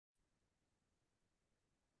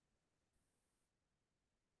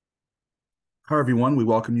Hi, everyone. We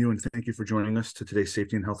welcome you and thank you for joining us to today's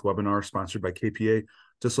Safety and Health webinar sponsored by KPA.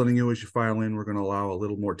 Just letting you as you file in, we're going to allow a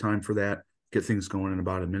little more time for that, get things going in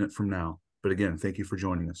about a minute from now. But again, thank you for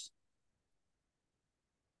joining us.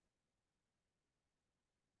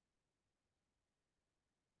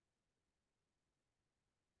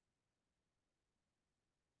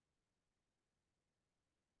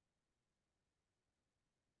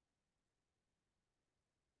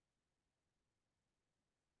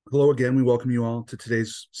 Hello again. We welcome you all to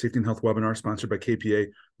today's Safety and Health webinar sponsored by KPA.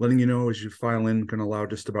 Letting you know as you file in, going to allow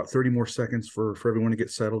just about 30 more seconds for everyone to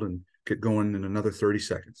get settled and get going in another 30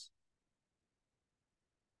 seconds.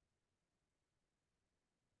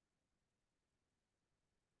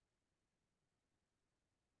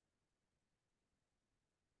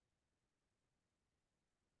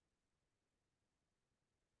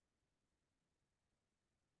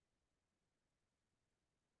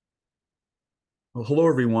 Well, hello,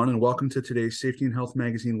 everyone, and welcome to today's Safety and Health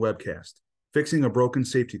Magazine webcast, Fixing a Broken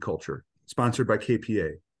Safety Culture, sponsored by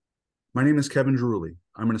KPA. My name is Kevin Drewley.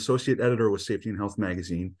 I'm an associate editor with Safety and Health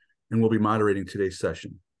Magazine, and will be moderating today's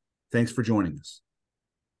session. Thanks for joining us.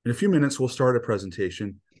 In a few minutes, we'll start a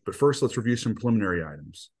presentation, but first, let's review some preliminary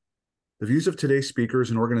items. The views of today's speakers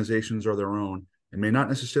and organizations are their own and may not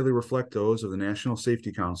necessarily reflect those of the National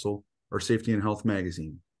Safety Council or Safety and Health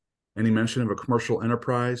Magazine. Any mention of a commercial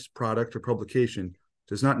enterprise, product, or publication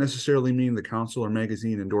does not necessarily mean the council or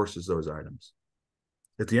magazine endorses those items.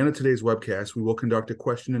 At the end of today's webcast, we will conduct a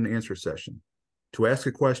question and answer session. To ask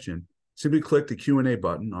a question, simply click the Q&A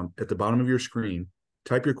button at the bottom of your screen,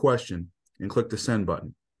 type your question, and click the send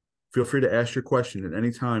button. Feel free to ask your question at any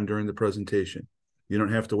time during the presentation. You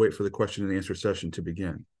don't have to wait for the question and answer session to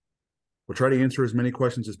begin. We'll try to answer as many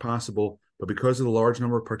questions as possible, but because of the large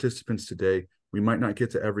number of participants today, we might not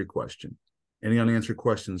get to every question. Any unanswered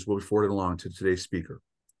questions will be forwarded along to today's speaker.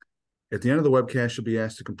 At the end of the webcast, you'll be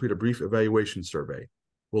asked to complete a brief evaluation survey.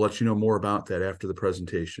 We'll let you know more about that after the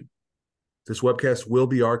presentation. This webcast will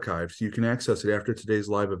be archived, so you can access it after today's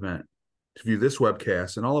live event. To view this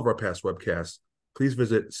webcast and all of our past webcasts, please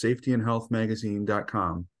visit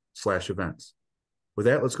safetyandhealthmagazine.com/events. With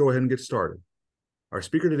that, let's go ahead and get started. Our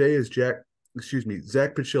speaker today is Zach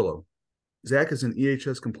Pucillo. Zach is an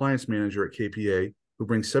EHS compliance manager at KPA who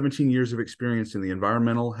brings 17 years of experience in the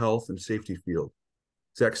environmental, health, and safety field.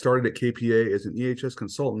 Zach started at KPA as an EHS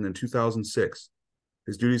consultant in 2006.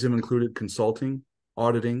 His duties have included consulting,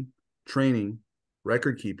 auditing, training,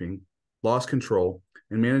 record keeping, loss control,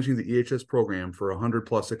 and managing the EHS program for 100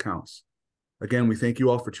 plus accounts. Again, we thank you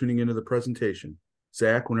all for tuning into the presentation.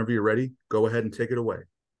 Zach, whenever you're ready, go ahead and take it away.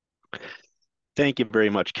 Thank you very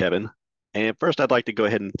much, Kevin. And first, I'd like to go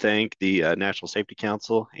ahead and thank the National Safety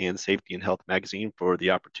Council and Safety and Health Magazine for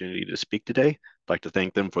the opportunity to speak today. I'd like to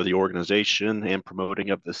thank them for the organization and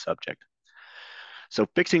promoting of this subject. So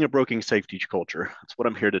fixing a broken safety culture, that's what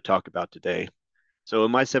I'm here to talk about today. So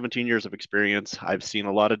in my 17 years of experience, I've seen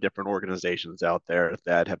a lot of different organizations out there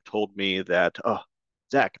that have told me that, oh,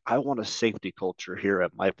 Zach, I want a safety culture here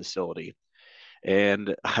at my facility.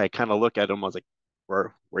 And I kind of look at them, I was like,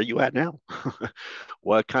 where are you at now?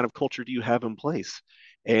 What kind of culture do you have in place?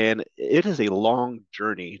 And it is a long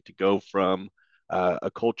journey to go from a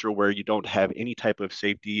culture where you don't have any type of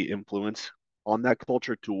safety influence on that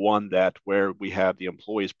culture to one that where we have the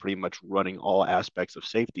employees pretty much running all aspects of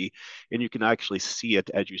safety, and you can actually see it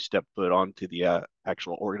as you step foot onto the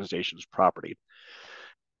actual organization's property.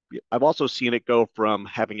 I've also seen it go from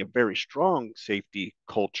having a very strong safety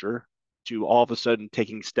culture to all of a sudden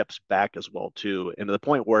taking steps back as well too, and to the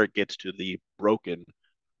point where it gets to the broken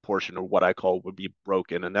portion of what I call would be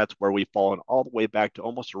broken, and that's where we've fallen all the way back to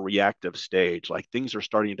almost a reactive stage. Like things are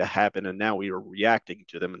starting to happen, and now we are reacting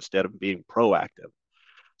to them instead of being proactive.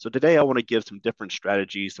 So today I want to give some different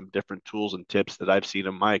strategies, some different tools and tips that I've seen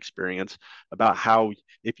in my experience about how,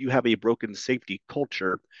 if you have a broken safety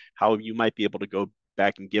culture, how you might be able to go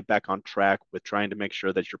back and get back on track with trying to make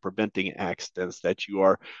sure that you're preventing accidents, that you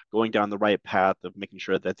are going down the right path of making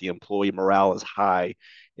sure that the employee morale is high,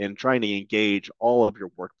 and trying to engage all of your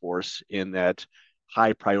workforce in that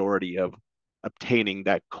high priority of obtaining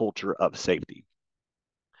that culture of safety.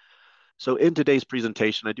 So in today's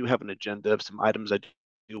presentation, I do have an agenda of some items I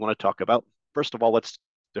do want to talk about. First of all, let's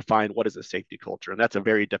define what is a safety culture, and that's a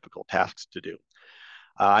very difficult task to do.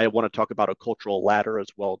 I want to talk about a cultural ladder as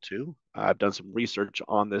well too. I've done some research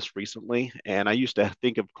on this recently, and I used to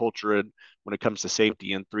think of culture when it comes to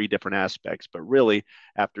safety in three different aspects, but really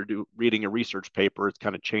after reading a research paper, it's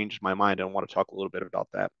kind of changed my mind, and I want to talk a little bit about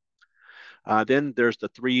that. Then there's the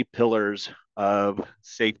three pillars of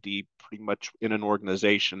safety pretty much in an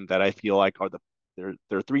organization that I feel like are there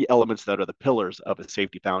are three elements that are the pillars of a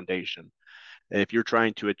safety foundation. And if you're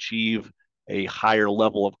trying to achieve a higher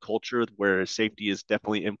level of culture where safety is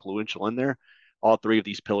definitely influential in there, all three of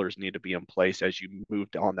these pillars need to be in place as you move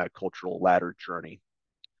on that cultural ladder journey.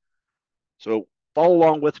 So follow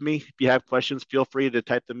along with me. If you have questions, feel free to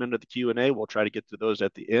type them into the Q&A. We'll try to get to those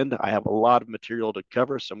at the end. I have a lot of material to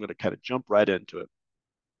cover, so I'm going to kind of jump right into it.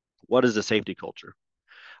 What is a safety culture?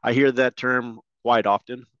 I hear that term quite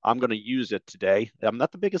often. I'm going to use it today. I'm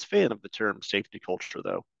not the biggest fan of the term safety culture,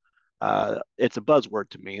 though. It's a buzzword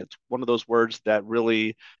to me. It's one of those words that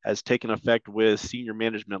really has taken effect with senior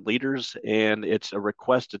management leaders, and it's a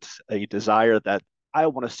request, it's a desire that I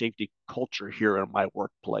want a safety culture here in my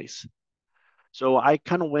workplace. So I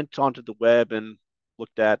kind of went onto the web and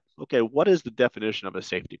looked at, okay, what is the definition of a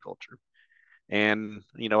safety culture? And,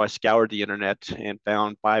 I scoured the internet and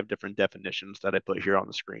found 5 different definitions that I put here on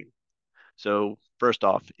the screen. So, first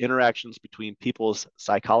off, interactions between people's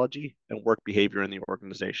psychology and work behavior in the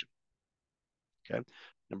organization. Okay.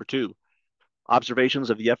 Number 2, observations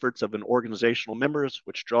of the efforts of an organizational members,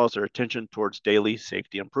 which draws their attention towards daily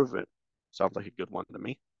safety improvement. Sounds like a good one to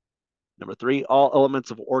me. Number 3, all elements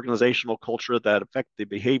of organizational culture that affect the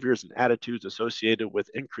behaviors and attitudes associated with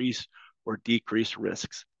increased or decreased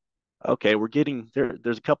risks. Okay, we're getting there.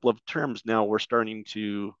 There's a couple of terms now we're starting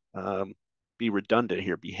to be redundant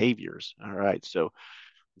here. Behaviors. All right, so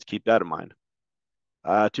let's keep that in mind.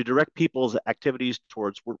 To direct people's activities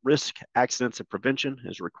towards risk, accidents, and prevention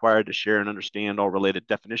is required to share and understand all related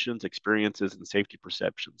definitions, experiences, and safety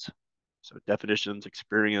perceptions. So definitions,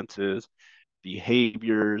 experiences,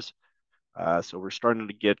 behaviors. So we're starting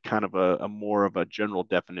to get kind of a more of a general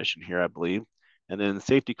definition here, I believe. And then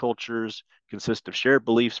safety cultures consist of shared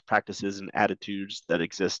beliefs, practices, and attitudes that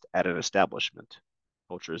exist at an establishment.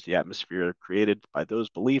 Culture is the atmosphere created by those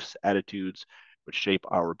beliefs, attitudes, which shape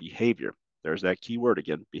our behavior. There's that key word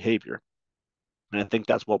again, behavior. And I think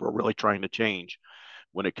that's what we're really trying to change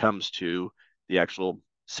when it comes to the actual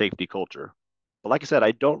safety culture. But like I said,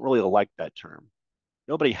 I don't really like that term.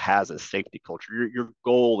 Nobody has a safety culture. Your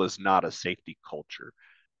goal is not a safety culture.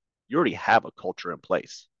 You already have a culture in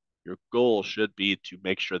place. Your goal should be to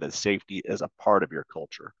make sure that safety is a part of your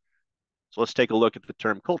culture. So let's take a look at the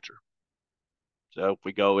term culture. So if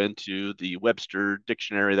we go into the Webster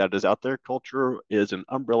dictionary that is out there, culture is an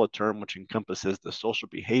umbrella term which encompasses the social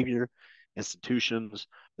behavior, institutions,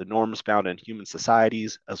 the norms found in human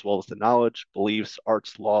societies, as well as the knowledge, beliefs,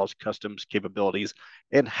 arts, laws, customs, capabilities,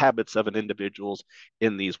 and habits of an individuals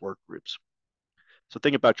in these work groups. So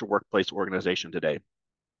think about your workplace organization today.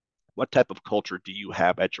 What type of culture do you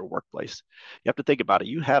have at your workplace? You have to think about it.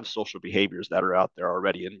 You have social behaviors that are out there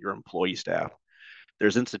already in your employee staff.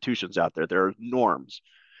 There's institutions out there. There are norms.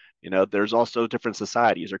 There's also different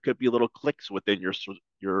societies. There could be little cliques within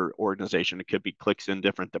your organization. It could be cliques in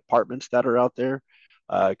different departments that are out there.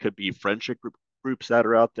 It could be friendship groups that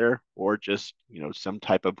are out there, or just some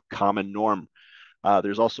type of common norm.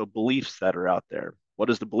 There's also beliefs that are out there. What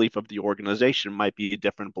is the belief of the organization might be a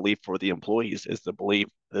different belief for the employees. Is the belief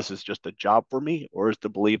this is just a job for me, or is the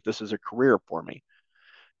belief this is a career for me?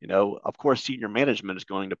 Of course, senior management is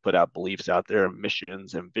going to put out beliefs out there,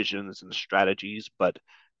 missions and visions and strategies, but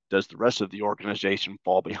does the rest of the organization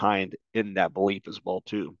fall behind in that belief as well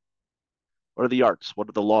too? What are the arts? What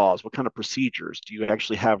are the laws? What kind of procedures? Do you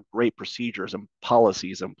actually have great procedures and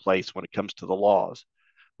policies in place when it comes to the laws?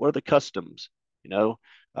 What are the customs?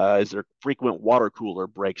 Is there frequent water cooler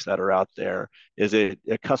breaks that are out there? Is it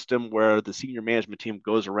a custom where the senior management team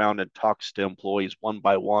goes around and talks to employees one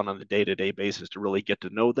by one on a day-to-day basis to really get to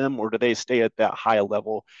know them, or do they stay at that high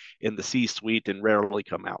level in the C-suite and rarely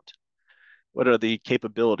come out? What are the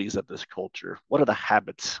capabilities of this culture? What are the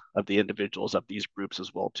habits of the individuals of these groups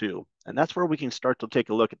as well too? And that's where we can start to take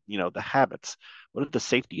a look at the habits. What are the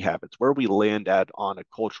safety habits? Where we land at on a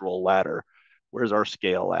cultural ladder? Where's our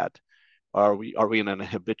scale at? Are we in an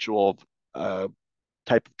habitual uh,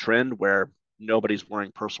 type of trend where nobody's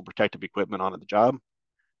wearing personal protective equipment on the job?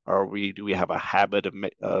 Do we have a habit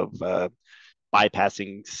of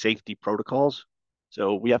bypassing safety protocols?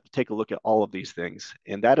 So we have to take a look at all of these things,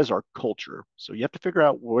 and that is our culture. So you have to figure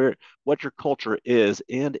out what your culture is,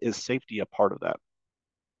 and is safety a part of that?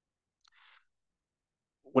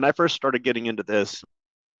 When I first started getting into this,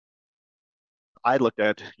 I looked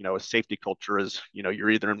at, a safety culture as, you're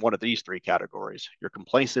either in one of these 3 categories. You're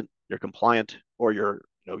complacent, you're compliant, or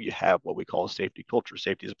you have what we call a safety culture.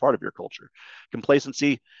 Safety is a part of your culture.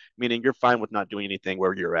 Complacency, meaning you're fine with not doing anything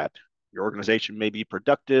where you're at. Your organization may be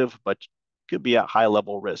productive, but could be at high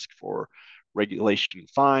level risk for regulation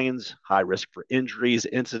fines, high risk for injuries,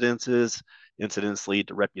 incidences. Incidents lead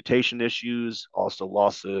to reputation issues, also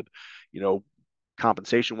loss of, you know,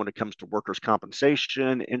 compensation when it comes to workers'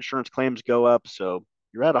 compensation, insurance claims go up. So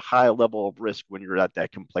you're at a high level of risk when you're at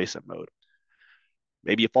that complacent mode.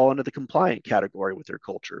 Maybe you fall into the compliant category with your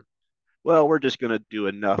culture. Well, we're just going to do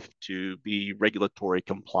enough to be regulatory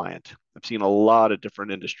compliant. I've seen a lot of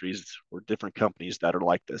different industries or different companies that are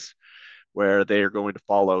like this, where they are going to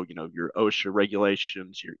follow, your OSHA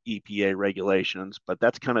regulations, your EPA regulations, but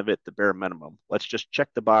that's kind of it, the bare minimum. Let's just check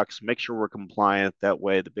the box, make sure we're compliant. That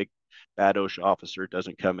way, the big bad OSHA officer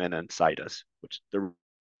doesn't come in and cite us, which they're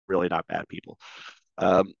really not bad people.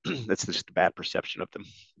 That's just a bad perception of them.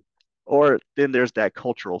 Or then there's that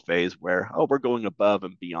cultural phase where, oh, we're going above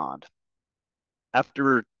and beyond.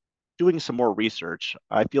 After doing some more research,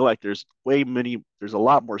 I feel like there's a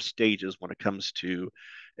lot more stages when it comes to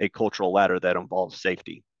a cultural ladder that involves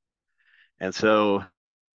safety. And so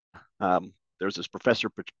there's this Professor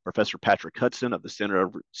Patrick Hudson of the Center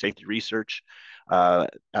of Safety Research out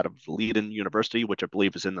of Leiden University, which I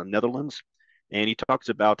believe is in the Netherlands. And he talks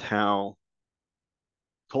about how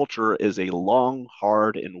culture is a long,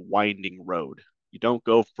 hard, and winding road. You don't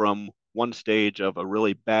go from one stage of a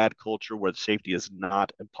really bad culture where safety is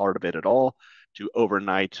not a part of it at all to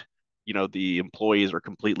overnight, the employees are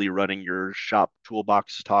completely running your shop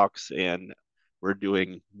toolbox talks and we're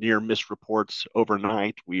doing near miss reports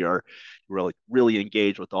overnight. We are really, really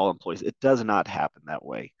engaged with all employees. It does not happen that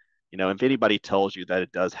way. If anybody tells you that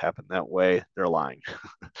it does happen that way, they're lying.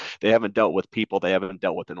 They haven't dealt with people, they haven't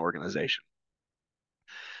dealt with an organization.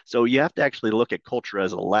 So you have to actually look at culture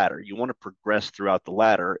as a ladder. You want to progress throughout the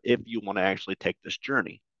ladder if you want to actually take this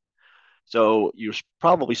journey. So you're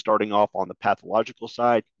probably starting off on the pathological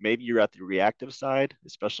side. Maybe you're at the reactive side,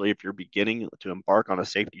 especially if you're beginning to embark on a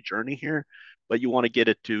safety journey here, but you want to get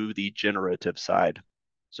it to the generative side.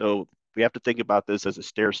 So we have to think about this as a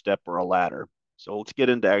stair step or a ladder. So let's get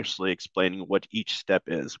into actually explaining what each step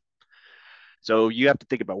is. So you have to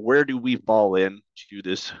think about where do we fall into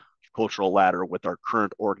this cultural ladder with our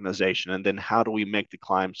current organization, and then how do we make the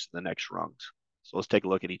climbs to the next rungs? So let's take a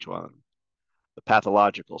look at each one. The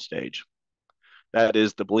pathological stage. That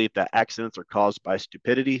is the belief that accidents are caused by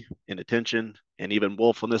stupidity, inattention, and even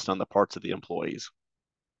willfulness on the parts of the employees.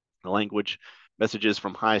 The language messages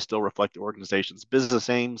from high still reflect the organization's business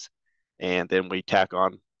aims, and then we tack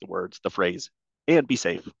on the phrase, and be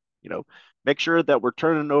safe. Make sure that we're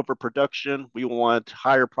turning over production. We want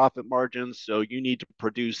higher profit margins, so you need to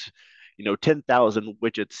produce, 10,000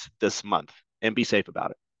 widgets this month, and be safe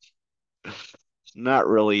about it. It's not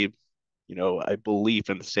really, a belief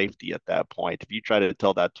in safety at that point. If you try to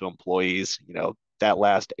tell that to employees, that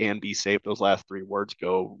last and be safe, those last three words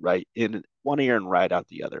go right in one ear and right out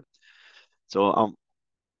the other. So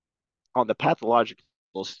on the pathological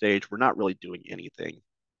stage, we're not really doing anything.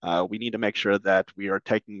 We need to make sure that we are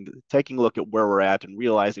taking a look at where we're at and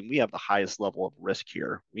realizing we have the highest level of risk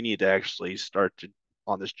here. We need to actually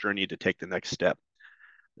on this journey to take the next step.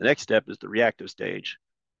 The next step is the reactive stage,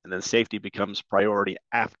 and then safety becomes priority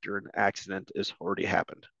after an accident has already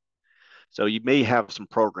happened. So you may have some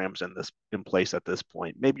programs in place at this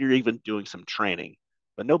point. Maybe you're even doing some training,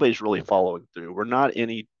 but nobody's really following through. We're not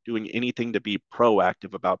doing anything to be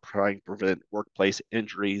proactive about trying to prevent workplace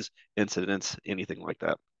injuries, incidents, anything like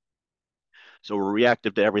that. So we're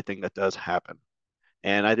reactive to everything that does happen.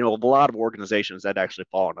 And I know a lot of organizations that actually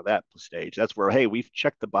fall into that stage. That's where, hey, we've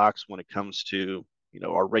checked the box when it comes to,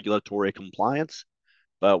 our regulatory compliance,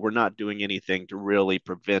 but we're not doing anything to really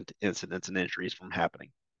prevent incidents and injuries from happening.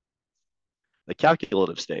 The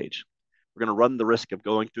calculative stage, we're going to run the risk of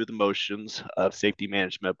going through the motions of safety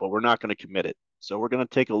management, but we're not going to commit it. So we're going to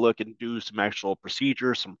take a look and do some actual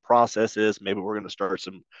procedures, some processes. Maybe we're going to start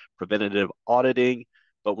some preventative auditing,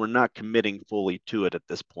 but we're not committing fully to it at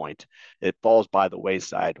this point. It falls by the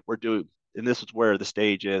wayside. And this is where the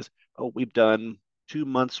stage is, oh, we've done 2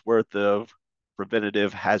 months worth of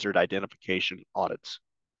preventative hazard identification audits.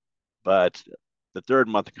 But the third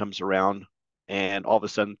month comes around and all of a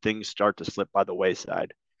sudden things start to slip by the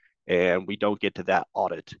wayside and we don't get to that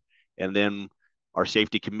audit. And then our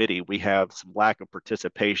safety committee, we have some lack of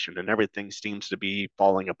participation and everything seems to be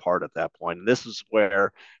falling apart at that point. And this is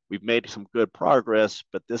where we've made some good progress,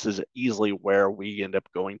 but this is easily where we end up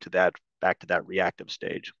going back to that reactive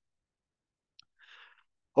stage.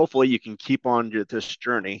 Hopefully you can keep on this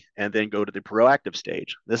journey and then go to the proactive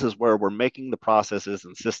stage. This is where we're making the processes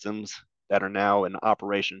and systems that are now in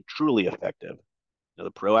operation truly effective. The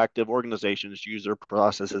proactive organizations use their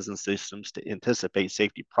processes and systems to anticipate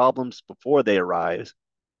safety problems before they arise,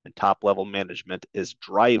 and top-level management is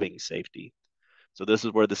driving safety. So this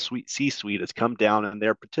is where the C-suite has come down and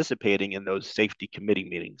they're participating in those safety committee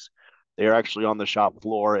meetings. They're actually on the shop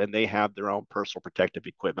floor and they have their own personal protective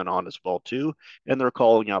equipment on as well too, and they're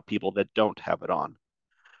calling out people that don't have it on.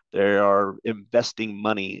 They are investing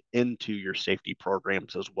money into your safety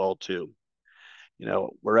programs as well too.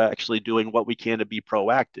 We're actually doing what we can to be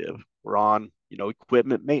proactive. We're on,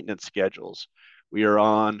 equipment maintenance schedules. We are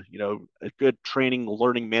on, a good training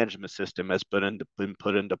learning management system has been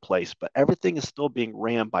put into place, but everything is still being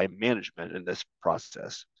ran by management in this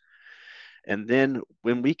process. And then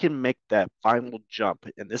when we can make that final jump,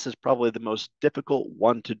 and this is probably the most difficult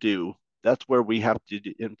one to do, that's where we have to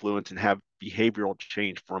influence and have behavioral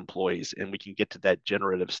change for employees, and we can get to that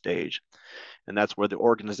generative stage. And that's where the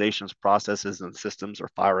organization's processes and systems are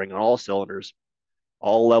firing on all cylinders.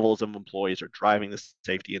 All levels of employees are driving the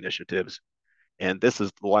safety initiatives. And this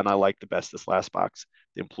is the one I like the best, this last box.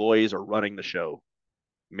 The employees are running the show.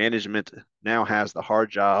 Management now has the hard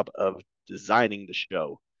job of designing the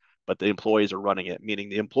show, but the employees are running it, meaning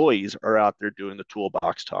the employees are out there doing the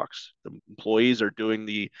toolbox talks. The employees are doing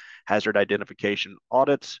the hazard identification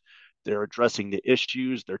audits. They're addressing the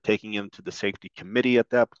issues. They're taking them to the safety committee at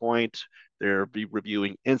that point. They're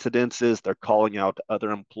reviewing incidences. They're calling out other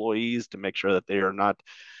employees to make sure that they are not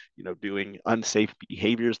doing unsafe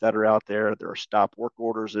behaviors that are out there. There are stop work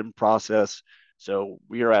orders in process. So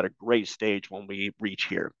we are at a great stage when we reach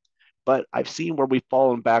here. But I've seen where we've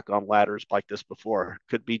fallen back on ladders like this before.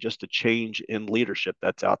 Could be just a change in leadership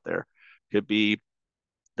that's out there. Could be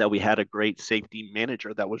that we had a great safety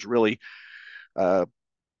manager that was really uh,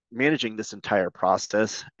 managing this entire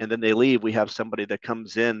process, and then they leave. We have somebody that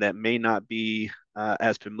comes in that may not be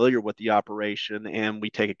as familiar with the operation, and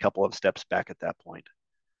we take a couple of steps back at that point.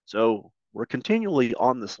 So we're continually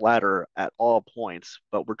on this ladder at all points,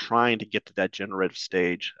 but we're trying to get to that generative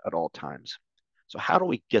stage at all times. So how do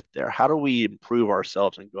we get there? How do we improve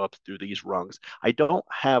ourselves and go up through these rungs? I don't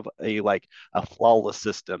have a flawless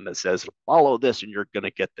system that says follow this and you're going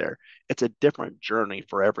to get there. It's a different journey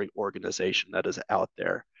for every organization that is out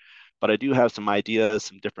there. But I do have some ideas,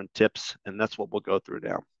 some different tips, and that's what we'll go through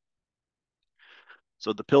now.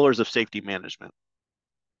 So the pillars of safety management.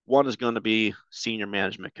 One is going to be senior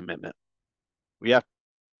management commitment. We have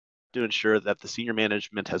to ensure that the senior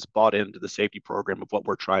management has bought into the safety program of what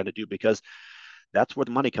we're trying to do, because that's where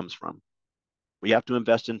the money comes from. We have to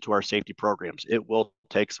invest into our safety programs. It will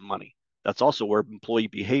take some money. That's also where employee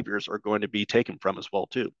behaviors are going to be taken from as well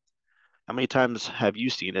too. How many times have you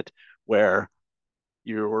seen it where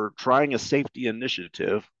you're trying a safety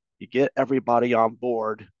initiative, you get everybody on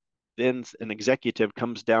board, then an executive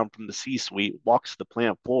comes down from the C-suite, walks the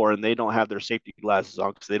plant floor, and they don't have their safety glasses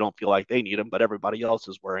on because they don't feel like they need them, but everybody else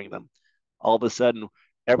is wearing them. All of a sudden,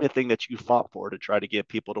 everything that you fought for to try to get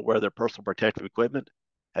people to wear their personal protective equipment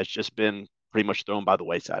has just been pretty much thrown by the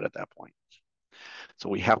wayside at that point. So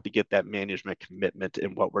we have to get that management commitment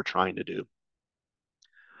in what we're trying to do.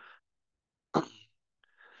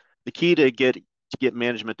 The key to get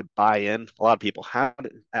management to buy in. A lot of people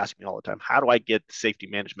ask me all the time, how do I get safety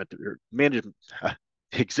management or management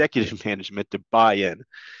executive management to buy in?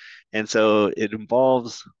 And so it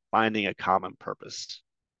involves finding a common purpose.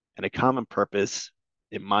 And a common purpose,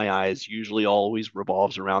 in my eyes, usually always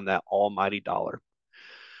revolves around that almighty dollar.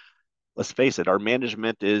 Let's face it, our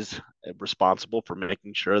management is responsible for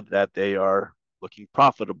making sure that they are looking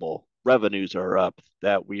profitable, revenues are up,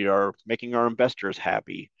 that we are making our investors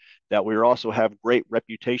happy, that we also have great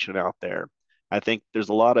reputation out there. I think there's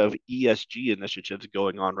a lot of ESG initiatives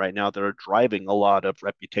going on right now that are driving a lot of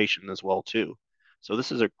reputation as well too. So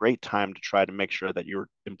this is a great time to try to make sure that you're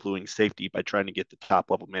employing safety by trying to get the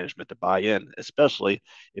top level management to buy in, especially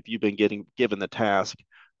if you've been getting given the task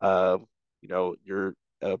of, you're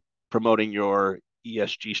promoting your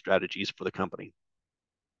ESG strategies for the company.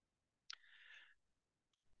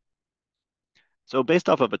 So based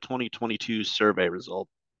off of a 2022 survey result,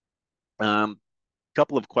 a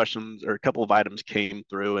couple of questions or a couple of items came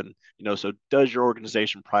through, and so does your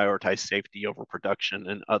organization prioritize safety over production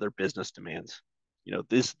and other business demands?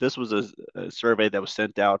 This was a survey that was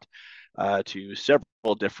sent out to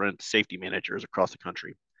several different safety managers across the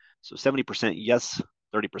country. So 70% yes,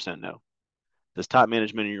 30% no. Does top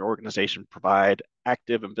management in your organization provide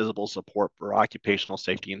active and visible support for occupational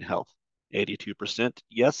safety and health? 82%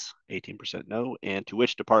 yes, 18% no. And to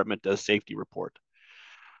which department does safety report?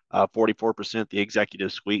 44% the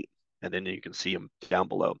executive suite, and then you can see them down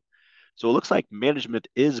below. So it looks like management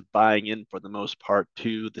is buying in for the most part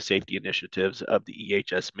to the safety initiatives of the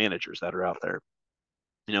EHS managers that are out there.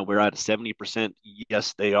 We're at 70%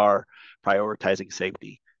 yes, they are prioritizing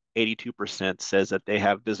safety. 82% says that they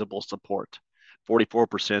have visible support.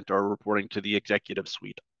 44% are reporting to the executive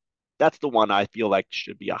suite. That's the one I feel like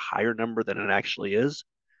should be a higher number than it actually is.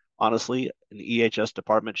 Honestly, an EHS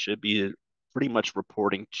department should be pretty much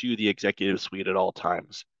reporting to the executive suite at all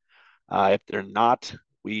times. If they're not,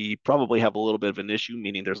 we probably have a little bit of an issue,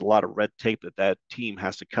 meaning there's a lot of red tape that that team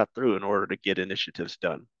has to cut through in order to get initiatives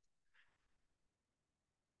done.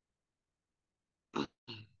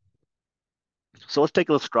 So let's take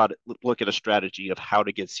a look at a strategy of how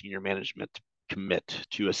to get senior management to commit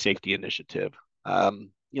to a safety initiative.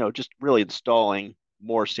 Just really installing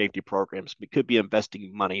more safety programs. We could be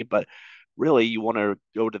investing money, but really you want to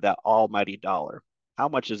go to that almighty dollar. How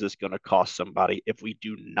much is this going to cost somebody if we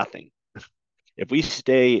do nothing? If we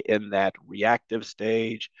stay in that reactive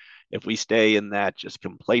stage, if we stay in that just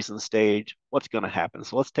complacent stage, what's going to happen?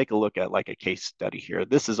 So let's take a look at like a case study here.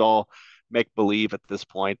 This is all make believe at this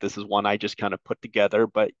point. This is one I just kind of put together,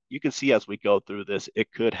 but you can see as we go through this,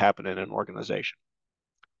 it could happen in an organization.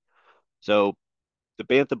 So the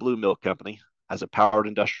Bantha Blue Milk Company has a powered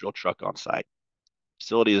industrial truck on site.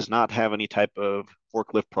 Facility does not have any type of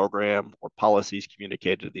forklift program or policies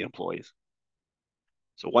communicated to the employees.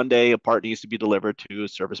 So one day a part needs to be delivered to a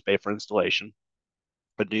service bay for installation.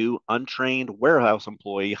 A new untrained warehouse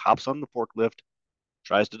employee hops on the forklift,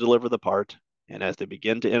 tries to deliver the part, and as they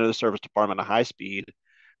begin to enter the service department at high speed,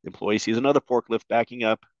 the employee sees another forklift backing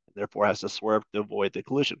up and therefore has to swerve to avoid the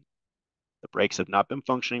collision. The brakes have not been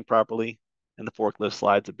functioning properly, and the forklift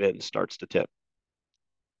slides a bit and starts to tip.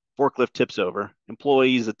 Forklift tips over.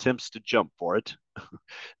 Employees attempts to jump for it.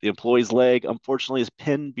 The employee's leg, unfortunately, is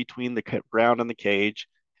pinned between the ground and the cage,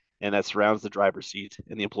 and that surrounds the driver's seat.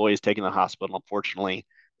 And the employee is taken to the hospital. Unfortunately,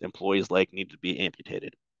 the employee's leg needed to be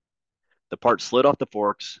amputated. The part slid off the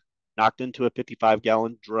forks, knocked into a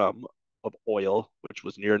 55-gallon drum of oil, which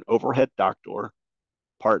was near an overhead dock door.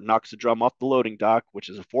 Part knocks the drum off the loading dock, which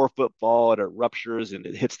is a 4-foot fall, and it ruptures and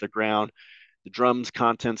it hits the ground. The drum's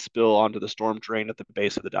contents spill onto the storm drain at the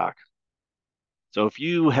base of the dock. So if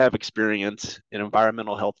you have experience in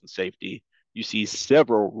environmental health and safety, you see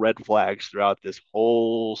several red flags throughout this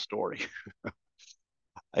whole story.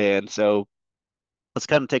 And so let's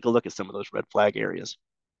kind of take a look at some of those red flag areas.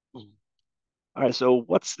 All right, so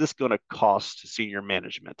what's this going to cost senior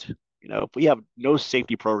management? If we have no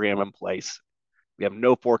safety program in place, we have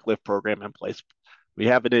no forklift program in place, we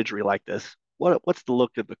have an injury like this, what's the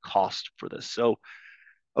look at the cost for this? So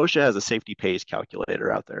OSHA has a safety pays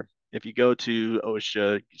calculator out there. If you go to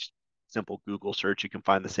OSHA, simple Google search, you can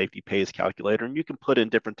find the safety pays calculator, and you can put in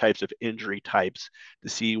different types of injury types to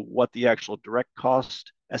see what the actual direct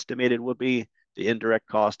cost estimated would be, the indirect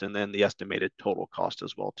cost, and then the estimated total cost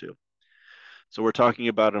as well too. So we're talking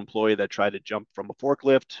about an employee that tried to jump from a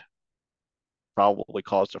forklift, probably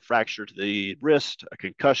caused a fracture to the wrist, a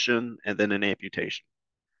concussion, and then an amputation.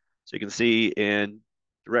 So you can see in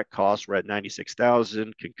direct costs, we're at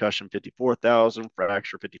 96,000, concussion 54,000,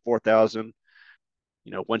 fracture 54,000.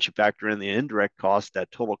 Once you factor in the indirect cost,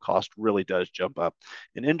 that total cost really does jump up.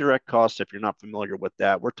 And indirect costs, if you're not familiar with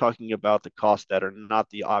that, we're talking about the costs that are not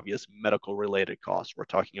the obvious medical related costs. We're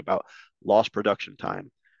talking about lost production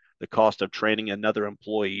time, the cost of training another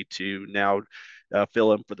employee to now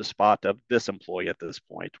fill in for the spot of this employee at this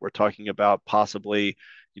point. We're talking about possibly,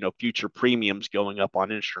 future premiums going up on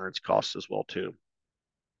insurance costs as well too.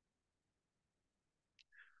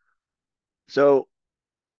 So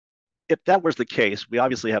if that was the case, we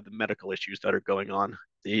obviously have the medical issues that are going on,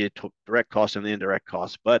 the direct costs and the indirect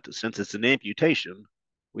costs. But since it's an amputation,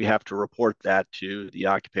 we have to report that to the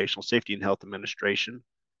Occupational Safety and Health Administration.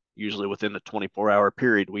 Usually within a 24-hour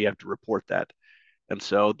period, we have to report that. And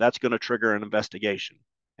so that's going to trigger an investigation.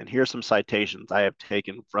 And here's some citations I have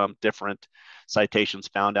taken from different citations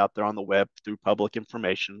found out there on the web through public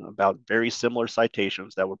information about very similar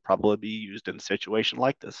citations that would probably be used in a situation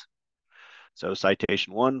like this. So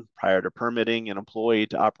citation 1, prior to permitting an employee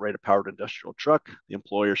to operate a powered industrial truck, the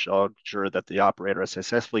employer shall ensure that the operator has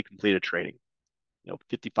successfully completed training.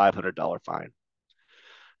 $5,500 fine.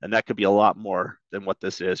 And that could be a lot more than what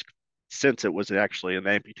this is, since it was actually an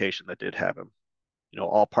amputation that did happen.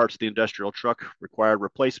 All parts of the industrial truck required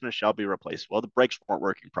replacement shall be replaced. Well, the brakes weren't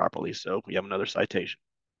working properly, so we have another citation.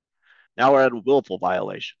 Now we're at a willful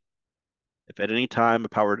violation. If at any time a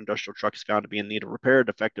powered industrial truck is found to be in need of repair,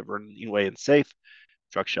 defective, or in any way unsafe,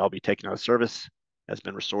 the truck shall be taken out of service, has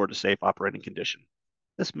been restored to safe operating condition.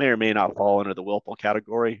 This may or may not fall under the willful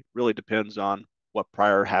category. It really depends on what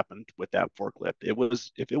prior happened with that forklift.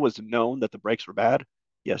 If it was known that the brakes were bad,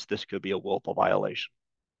 yes, this could be a willful violation.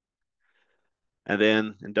 And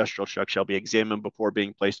then industrial truck shall be examined before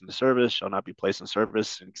being placed into service, shall not be placed in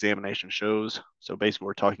service. An examination shows. So basically,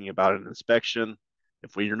 we're talking about an inspection.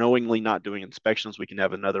 If we are knowingly not doing inspections, we can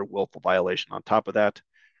have another willful violation on top of that.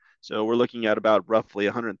 So we're looking at about roughly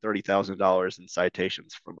 $130,000 in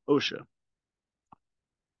citations from OSHA.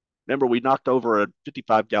 Remember, we knocked over a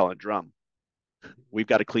 55-gallon drum. We've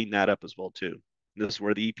got to clean that up as well too. This is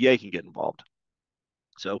where the EPA can get involved.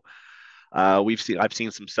 So I've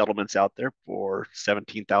seen some settlements out there for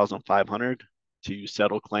 17,500 to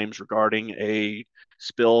settle claims regarding a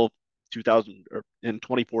spill 2000 or in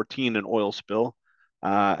 2014, an oil spill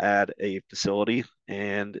at a facility,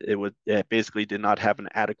 and it basically did not have an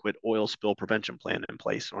adequate oil spill prevention plan in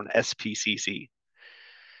place, or an SPCC.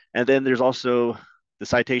 And then there's also the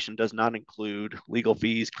citation does not include legal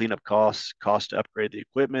fees, cleanup costs, cost to upgrade the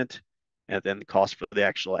equipment, and then the cost for the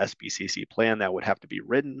actual SBCC plan that would have to be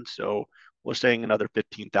written. So we're saying another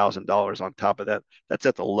 $15,000 on top of that. That's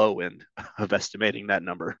at the low end of estimating that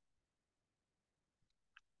number.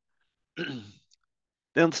 Then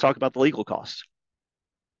let's talk about the legal costs.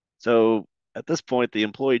 So at this point, the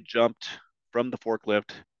employee jumped from the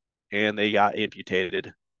forklift and they got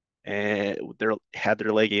amputated and they had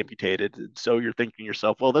their leg amputated. So you're thinking to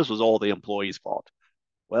yourself, well, this was all the employee's fault.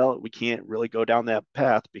 Well, we can't really go down that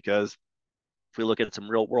path because if we look at some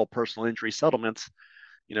real world personal injury settlements,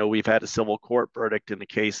 we've had a civil court verdict in a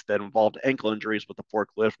case that involved ankle injuries with the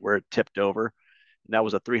forklift where it tipped over. And that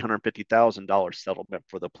was a $350,000 settlement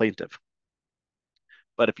for the plaintiff.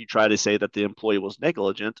 But if you try to say that the employee was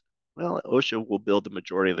negligent, well, OSHA will build the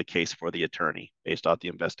majority of the case for the attorney based off the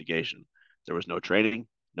investigation. There was no training,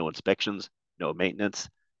 no inspections, no maintenance.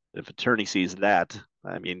 If attorney sees that,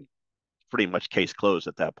 I mean, pretty much case closed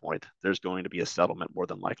at that point. There's going to be a settlement more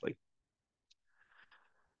than likely.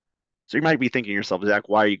 So you might be thinking to yourself, Zach,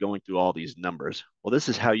 why are you going through all these numbers? Well, this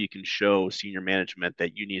is how you can show senior management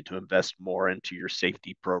that you need to invest more into your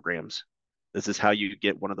safety programs. This is how you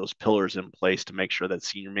get one of those pillars in place to make sure that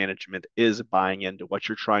senior management is buying into what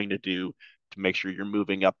you're trying to do to make sure you're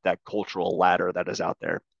moving up that cultural ladder that is out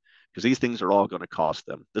there. Because these things are all going to cost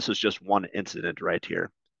them. This is just one incident right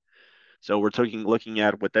here. So we're looking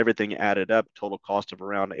at with everything added up, total cost of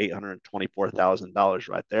around $824,000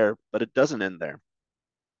 right there, but it doesn't end there.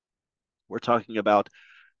 We're talking about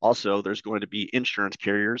also there's going to be insurance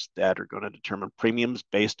carriers that are going to determine premiums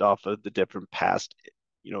based off of the different past,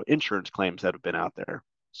 insurance claims that have been out there.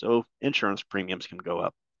 So insurance premiums can go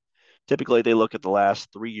up. Typically, they look at the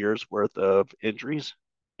last 3 years worth of injuries,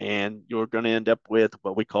 and you're going to end up with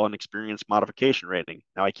what we call an experience modification rating.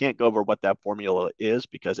 Now, I can't go over what that formula is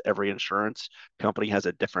because every insurance company has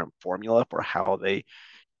a different formula for how they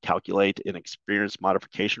calculate an experience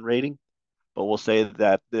modification rating. But we'll say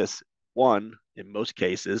that this one, in most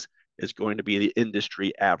cases, is going to be the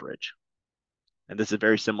industry average. And this is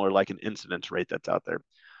very similar like an incidence rate that's out there.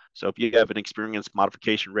 So if you have an experience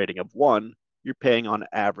modification rating of 1, you're paying on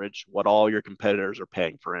average what all your competitors are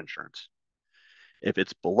paying for insurance. If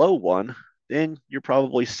it's below 1, then you're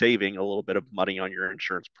probably saving a little bit of money on your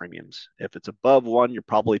insurance premiums. If it's above 1, you're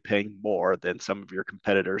probably paying more than some of your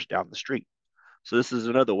competitors down the street. So this is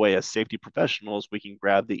another way as safety professionals, we can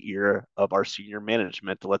grab the ear of our senior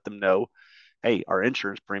management to let them know, hey, our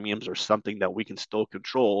insurance premiums are something that we can still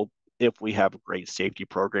control if we have great safety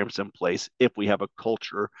programs in place, if we have a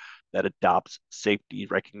culture that adopts safety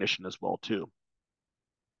recognition as well too.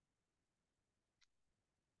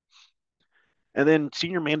 And then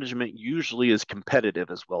senior management usually is competitive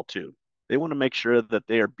as well too. They want to make sure that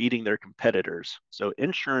they are beating their competitors. So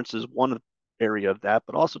insurance is one area of that,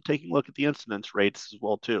 but also taking a look at the incidence rates as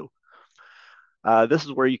well too. This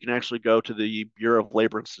is where you can actually go to the Bureau of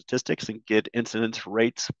Labor and Statistics and get incidence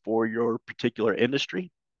rates for your particular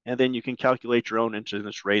industry. And then you can calculate your own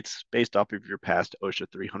incidence rates based off of your past OSHA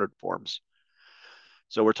 300 forms.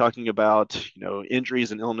 So we're talking about,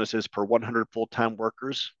 injuries and illnesses per 100 full-time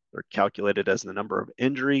workers. They're calculated as the number of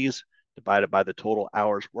injuries divided by the total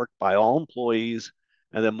hours worked by all employees,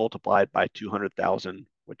 and then multiplied by 200,000,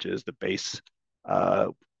 which is the base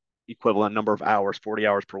equivalent number of hours, 40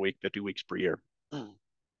 hours per week, 50 weeks per year.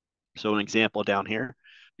 So an example down here,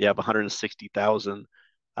 you have 160,000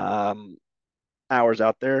 hours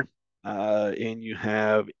out there, and you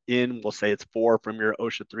have we'll say it's 4 from your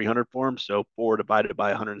OSHA 300 form. So 4 divided by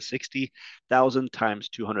 160,000 times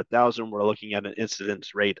 200,000, we're looking at an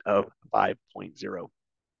incidence rate of 5.0.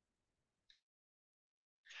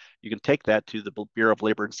 You can take that to the Bureau of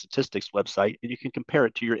Labor and Statistics website, and you can compare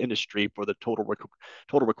it to your industry for the total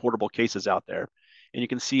recordable cases out there. And you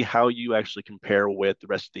can see how you actually compare with the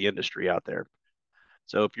rest of the industry out there.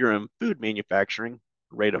 So if you're in food manufacturing,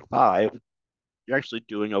 rate of 5, you're actually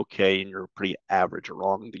doing okay and you're pretty average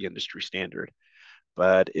along the industry standard.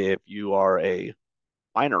 But if you are a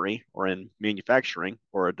winery or in manufacturing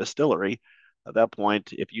or a distillery, at that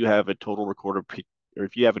point, if you have a total recorded or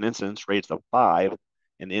if you have an incidence rate of 5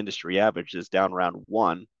 and the industry average is down around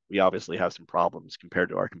 1, we obviously have some problems compared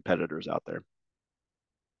to our competitors out there.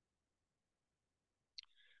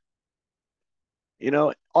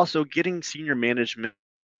 Also getting senior management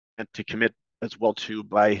to commit as well too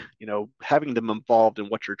by having them involved in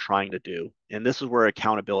what you're trying to do, and this is where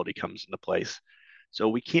accountability comes into place. So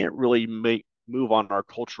we can't really move on our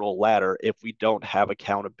cultural ladder if we don't have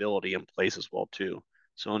accountability in place as well too.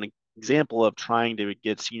 So an example of trying to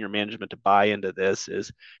get senior management to buy into this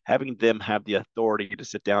is having them have the authority to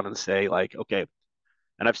sit down and say, like, okay,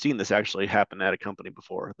 and I've seen this actually happen at a company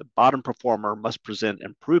before, the bottom performer must present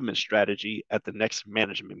improvement strategy at the next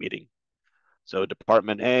management meeting. So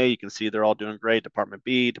Department A, you can see they're all doing great. Department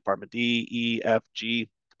B, Department D, E, F, G.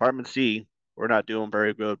 Department C, we're not doing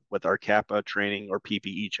very good with our CAPA training or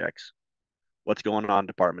PPE checks. What's going on,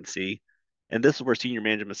 Department C? And this is where senior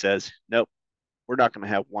management says, nope, we're not going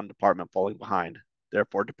to have one department falling behind.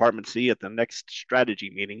 Therefore, Department C, at the next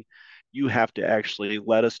strategy meeting, you have to actually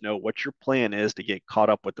let us know what your plan is to get caught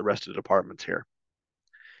up with the rest of the departments here.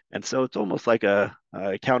 And so it's almost like a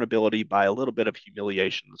accountability by a little bit of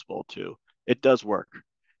humiliation as well too. It does work,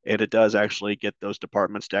 and it does actually get those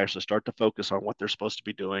departments to actually start to focus on what they're supposed to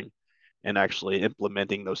be doing and actually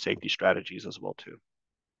implementing those safety strategies as well too.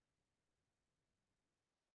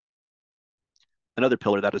 Another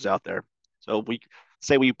pillar that is out there. So we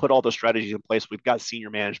say we put all those strategies in place. We've got senior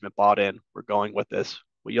management bought in. We're going with this.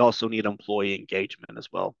 We also need employee engagement as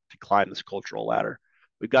well to climb this cultural ladder.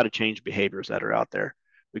 We've got to change behaviors that are out there.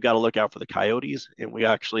 We've got to look out for the coyotes, and we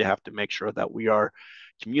actually have to make sure that we are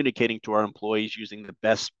communicating to our employees using the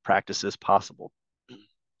best practices possible.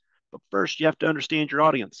 But first, you have to understand your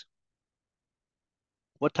audience.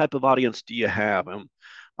 What type of audience do you have?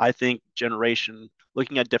 I think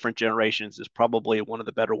looking at different generations is probably one of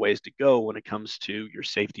the better ways to go when it comes to your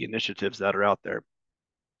safety initiatives that are out there.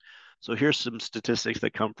 So here's some statistics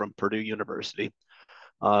that come from Purdue University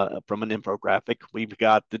from an infographic. We've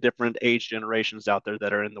got the different age generations out there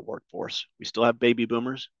that are in the workforce. We still have baby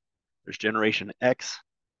boomers. There's Generation X,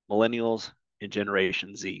 millennials, and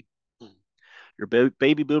Generation Z. Your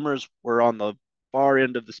baby boomers were on the far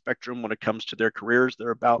end of the spectrum when it comes to their careers.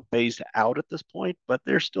 They're about phased out at this point, but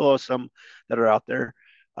there's still some that are out there.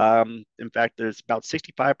 In fact, there's about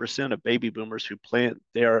 65% of baby boomers who plan.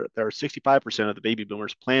 There are 65% of the baby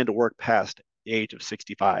boomers plan to work past the age of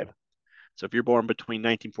 65. So if you're born between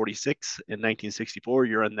 1946 and 1964,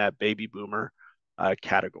 you're in that baby boomer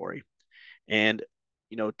category. And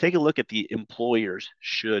take a look at the employers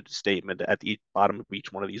should statement at the bottom of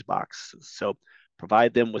each one of these boxes. So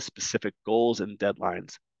provide them with specific goals and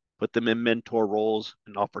deadlines, put them in mentor roles,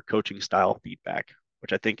 and offer coaching style feedback,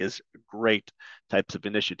 which I think is great types of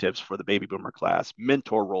initiatives for the baby boomer class,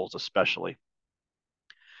 mentor roles especially.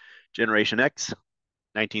 Generation X,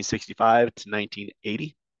 1965 to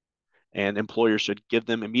 1980. And employers should give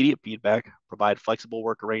them immediate feedback, provide flexible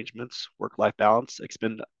work arrangements, work-life balance,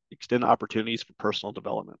 extend opportunities for personal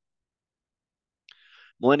development.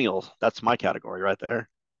 Millennials, that's my category right there,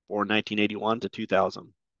 born 1981 to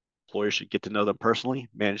 2000. Employers should get to know them personally,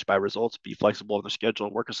 manage by results, be flexible in their schedule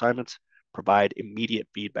and work assignments, provide immediate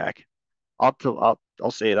feedback. I'll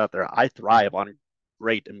say it out there. I thrive on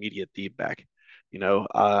great immediate feedback. You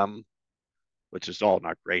know, which is all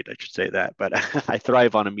not great, I should say that, but I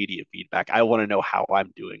thrive on immediate feedback. I want to know how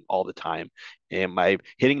I'm doing all the time. Am I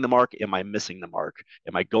hitting the mark? Am I missing the mark?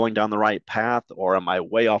 Am I going down the right path, or am I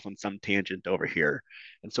way off on some tangent over here?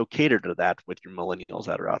 And so cater to that with your millennials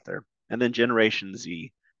that are out there. And then Generation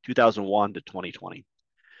Z, 2001 to 2020.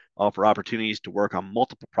 Offer opportunities to work on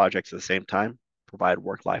multiple projects at the same time, provide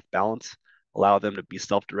work-life balance, allow them to be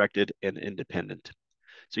self-directed and independent.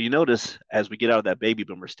 So you notice as we get out of that baby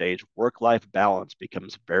boomer stage, work-life balance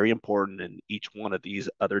becomes very important in each one of these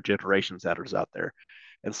other generations that is out there.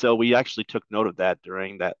 And so we actually took note of that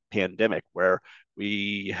during that pandemic where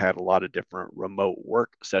we had a lot of different remote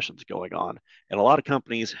work sessions going on. And a lot of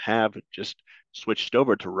companies have just switched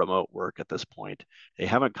over to remote work at this point. They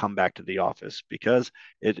haven't come back to the office because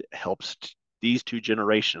it helps these two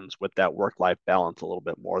generations with that work-life balance a little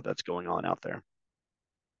bit more that's going on out there.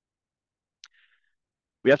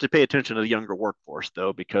 We have to pay attention to the younger workforce,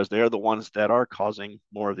 though, because they're the ones that are causing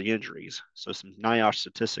more of the injuries. So some NIOSH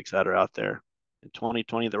statistics that are out there. In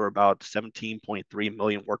 2020, there were about 17.3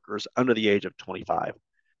 million workers under the age of 25.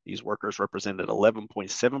 These workers represented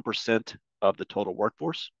 11.7% of the total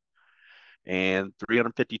workforce, and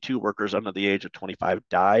 352 workers under the age of 25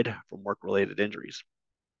 died from work-related injuries.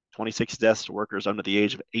 26 deaths to workers under the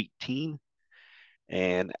age of 18,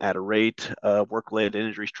 and at a rate of work-related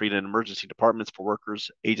injuries treated in emergency departments for workers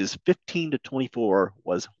ages 15 to 24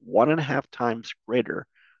 was 1.5 times greater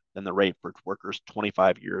than the rate for workers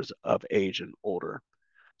 25 years of age and older.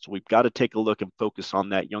 So we've got to take a look and focus on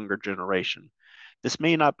that younger generation. This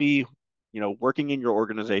may not be, working in your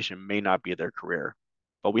organization may not be their career,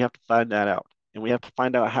 but we have to find that out. And we have to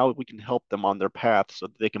find out how we can help them on their path so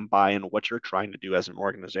that they can buy in what you're trying to do as an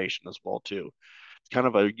organization as well, too. It's kind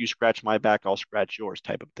of a you scratch my back, I'll scratch yours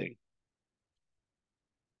type of thing.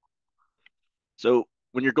 So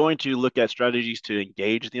when you're going to look at strategies to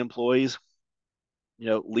engage the employees,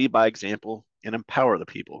 lead by example and empower the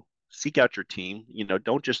people. Seek out your team.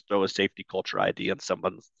 Don't just throw a safety culture idea in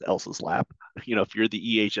someone else's lap. If you're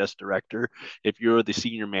the EHS director, if you're the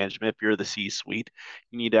senior management, if you're the C-suite,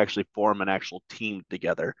 you need to actually form an actual team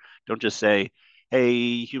together. Don't just say,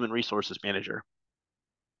 hey, human resources manager,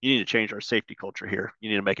 you need to change our safety culture here. You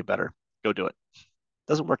need to make it better. Go do it.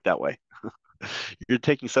 Doesn't work that way. You're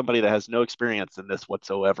taking somebody that has no experience in this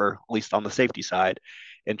whatsoever, at least on the safety side,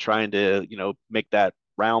 and trying to, make that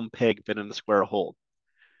round peg fit in the square hole.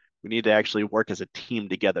 We need to actually work as a team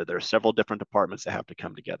together. There are several different departments that have to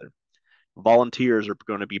come together. Volunteers are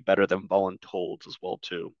going to be better than voluntold as well,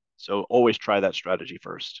 too. So always try that strategy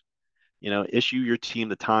first. Issue your team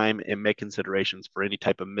the time and make considerations for any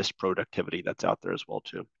type of missed productivity that's out there as well,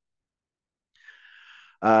 too.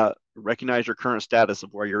 Recognize your current status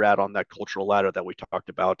of where you're at on that cultural ladder that we talked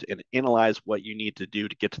about and analyze what you need to do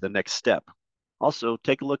to get to the next step. Also,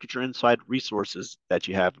 take a look at your inside resources that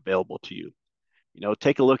you have available to you.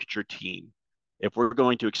 Take a look at your team. If we're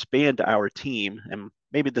going to expand our team, and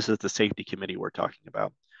maybe this is the safety committee we're talking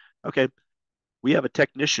about. Okay, we have a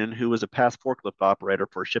technician who was a past forklift operator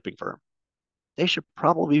for a shipping firm. They should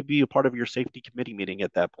probably be a part of your safety committee meeting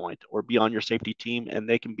at that point or be on your safety team, and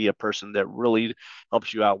they can be a person that really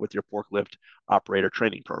helps you out with your forklift operator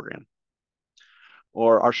training program.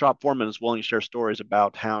 Or our shop foreman is willing to share stories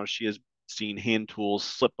about how she has seen hand tools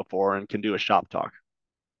slip before and can do a shop talk.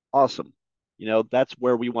 Awesome. That's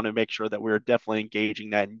where we want to make sure that we're definitely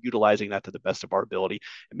engaging that and utilizing that to the best of our ability.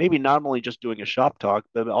 And maybe not only just doing a shop talk,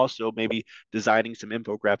 but also maybe designing some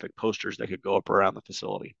infographic posters that could go up around the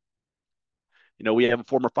facility. We have a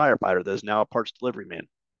former firefighter that is now a parts delivery man.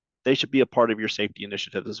 They should be a part of your safety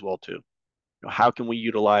initiative as well too. How can we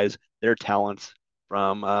utilize their talents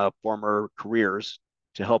from former careers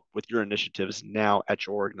to help with your initiatives now at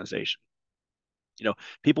your organization?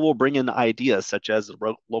 People will bring in ideas such as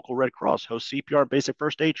the local Red Cross hosts CPR and basic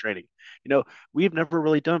first aid training. We've never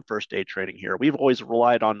really done first aid training here. We've always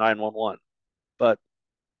relied on 911. But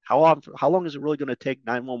how long is it really going to take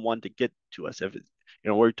 911 to get to us? If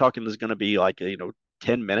we're talking is going to be like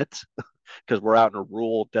 10 minutes because we're out in a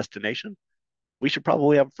rural destination, we should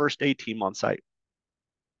probably have a first aid team on site.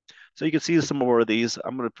 So you can see some more of these.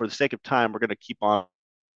 I'm going to, for the sake of time, we're going to keep on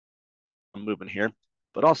moving here,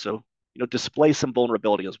 but also, display some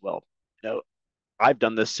vulnerability as well. I've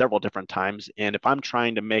done this several different times, and if I'm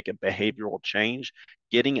trying to make a behavioral change,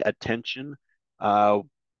 getting attention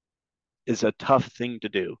is a tough thing to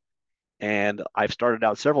do. And I've started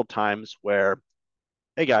out several times where,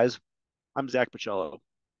 hey guys, I'm Zach Pucillo.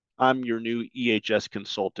 I'm your new EHS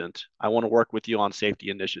consultant. I want to work with you on safety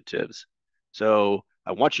initiatives. So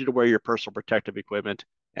I want you to wear your personal protective equipment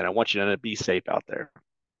and I want you to be safe out there.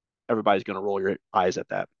 Everybody's going to roll your eyes at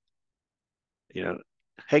that.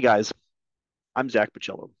 Hey guys, I'm Zach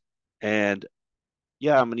Pucillo. And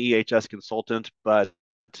yeah, I'm an EHS consultant, but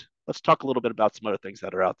let's talk a little bit about some other things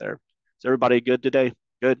that are out there. Is everybody good today?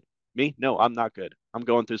 Good? Me? No, I'm not good. I'm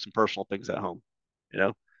going through some personal things at home. You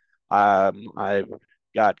know, I've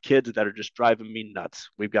got kids that are just driving me nuts.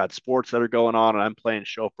 We've got sports that are going on, and I'm playing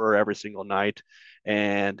chauffeur every single night.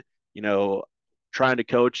 And, you know, trying to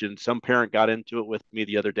coach, and some parent got into it with me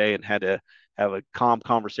the other day and had to have a calm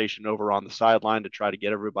conversation over on the sideline to try to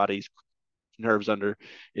get everybody's nerves under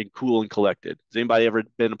and cool and collected. Has anybody ever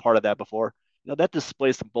been a part of that before? That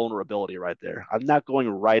displays some vulnerability right there. I'm not going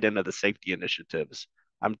right into the safety initiatives.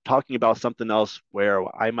 I'm talking about something else where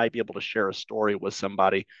I might be able to share a story with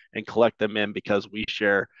somebody and collect them in because we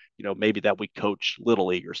share, maybe that we coach Little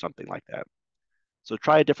League or something like that. So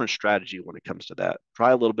try a different strategy when it comes to that.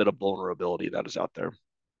 Try a little bit of vulnerability that is out there.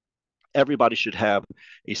 Everybody should have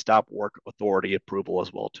a stop work authority approval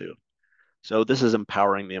as well too. So this is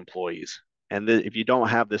empowering the employees. And if you don't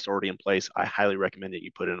have this already in place, I highly recommend that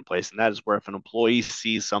you put it in place. And that is where if an employee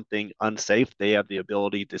sees something unsafe, they have the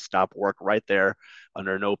ability to stop work right there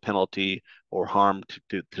under no penalty or harm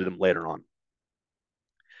to them later on.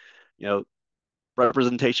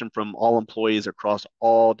 Representation from all employees across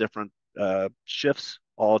all different shifts,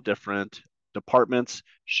 all different departments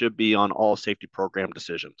should be on all safety program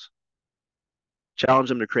decisions. Challenge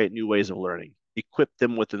them to create new ways of learning. Equip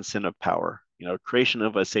them with incentive power. creation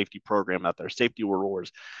of a safety program out there, safety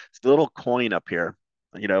rewards. It's the little coin up here.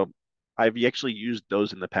 You know, I've actually used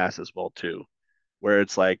those in the past as well too, where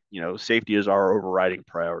it's like, safety is our overriding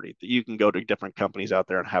priority. That you can go to different companies out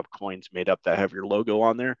there and have coins made up that have your logo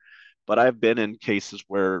on there. But I've been in cases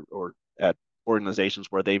where, or at organizations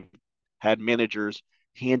where they've had managers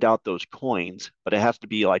hand out those coins, but it has to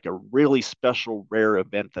be like a really special, rare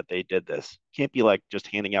event that they did this. It can't be like just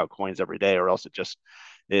handing out coins every day, or else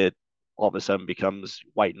it all of a sudden becomes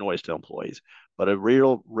white noise to employees. But a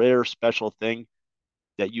real, rare, special thing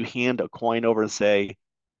that you hand a coin over and say,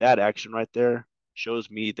 that action right there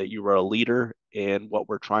shows me that you are a leader in what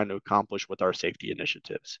we're trying to accomplish with our safety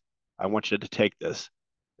initiatives. I want you to take this.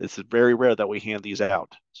 This is very rare that we hand these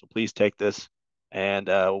out. So please take this. And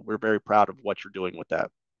we're very proud of what you're doing with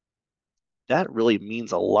that. That really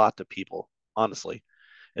means a lot to people, honestly.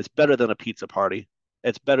 It's better than a pizza party.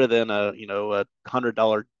 It's better than a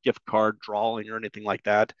 $100 gift card drawing or anything like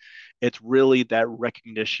that. It's really that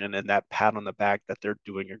recognition and that pat on the back that they're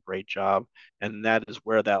doing a great job, and that is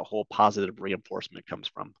where that whole positive reinforcement comes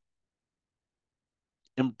from.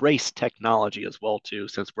 Embrace technology as well too,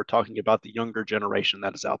 since we're talking about the younger generation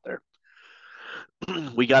that is out there.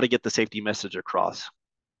 We got to get the safety message across.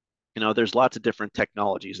 There's lots of different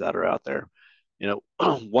technologies that are out there.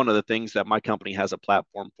 One of the things that my company has a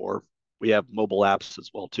platform for, we have mobile apps as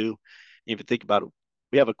well too. If you think about it,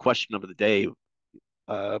 we have a question of the day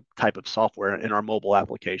type of software in our mobile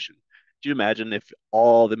application. Do you imagine if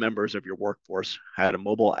all the members of your workforce had a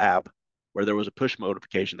mobile app where there was a push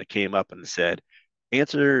notification that came up and said,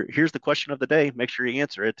 here's the question of the day, make sure you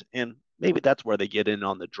answer it. And maybe that's where they get in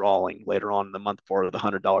on the drawing later on in the month for the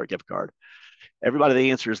 $100 gift card. Everybody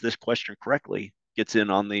that answers this question correctly gets in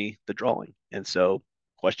on the drawing. And so,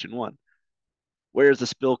 question one, where is the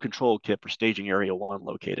spill control kit for staging area one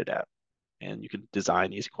located at? And you can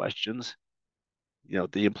design these questions.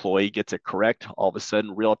 The employee gets it correct. All of a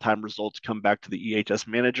sudden, real-time results come back to the EHS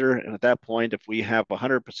manager. And at that point, if we have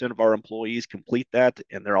 100% of our employees complete that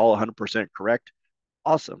and they're all 100% correct,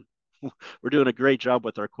 awesome. We're doing a great job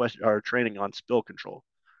with our training on spill control.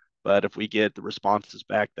 But if we get the responses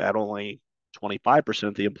back that only 25%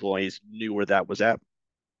 of the employees knew where that was at,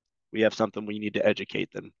 we have something we need to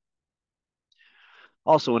educate them.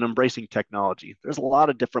 Also, in embracing technology, there's a lot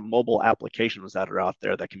of different mobile applications that are out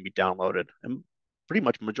there that can be downloaded, and pretty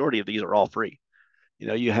much majority of these are all free.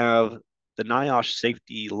 You have the NIOSH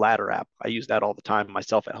Safety Ladder app. I use that all the time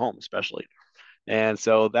myself at home, especially. And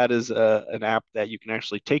so that is an app that you can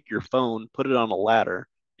actually take your phone, put it on a ladder,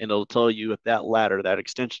 and it'll tell you if that ladder, that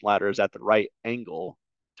extension ladder, is at the right angle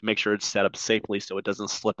to make sure it's set up safely so it doesn't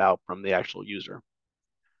slip out from the actual user.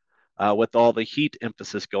 With all the heat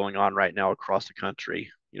emphasis going on right now across the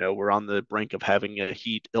country, we're on the brink of having a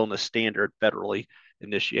heat illness standard federally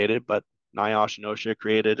initiated, but NIOSH and OSHA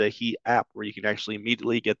created a heat app where you can actually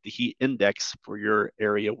immediately get the heat index for your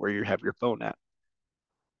area where you have your phone at.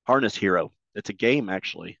 Harness Hero. It's a game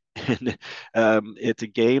actually, and it's a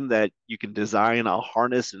game that you can design a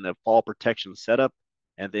harness and a fall protection setup,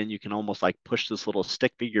 and then you can almost like push this little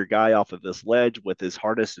stick figure guy off of this ledge with his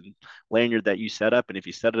harness and lanyard that you set up. And if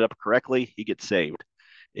you set it up correctly, he gets saved.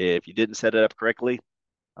 If you didn't set it up correctly,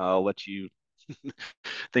 I'll let you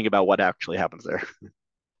think about what actually happens there.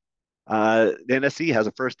 The NSC has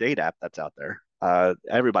a first aid app that's out there.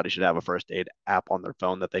 Everybody should have a first aid app on their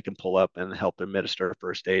phone that they can pull up and help administer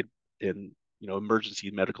first aid in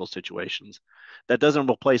emergency medical situations. That doesn't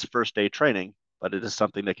replace first aid training, but it is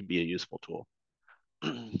something that can be a useful tool.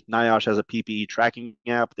 NIOSH has a PPE tracking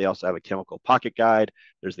app. They also have a chemical pocket guide.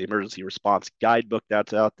 There's the emergency response guidebook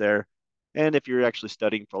that's out there. And if you're actually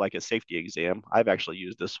studying for like a safety exam, I've actually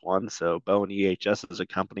used this one. So Bowen EHS is a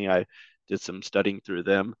company. I did some studying through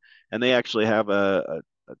them, and they actually have an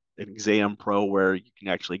exam pro where you can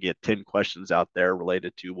actually get 10 questions out there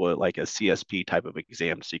related to what like a CSP type of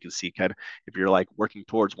exam. So you can see kind of if you're like working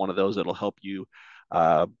towards one of those, it'll help you,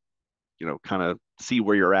 kind of see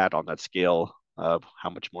where you're at on that scale of how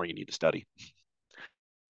much more you need to study.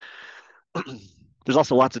 There's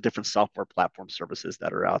also lots of different software platform services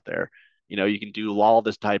that are out there. You can do all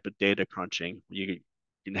this type of data crunching. You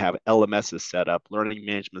can have LMSs set up, learning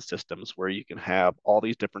management systems, where you can have all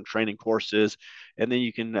these different training courses, and then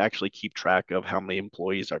you can actually keep track of how many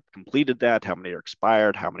employees have completed that, how many are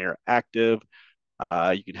expired, how many are active.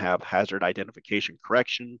 You can have hazard identification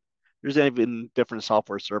correction. There's even different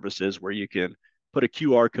software services where you can put a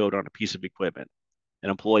QR code on a piece of equipment. An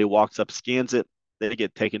employee walks up, scans it, they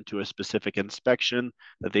get taken to a specific inspection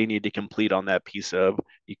that they need to complete on that piece of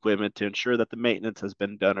equipment to ensure that the maintenance has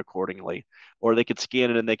been done accordingly. Or they could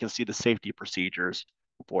scan it and they can see the safety procedures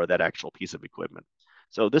for that actual piece of equipment.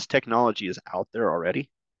 So this technology is out there already.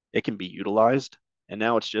 It can be utilized. And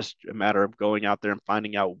now it's just a matter of going out there and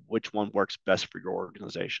finding out which one works best for your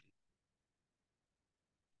organization.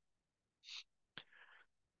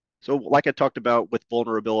 So, like I talked about with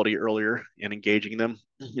vulnerability earlier and engaging them,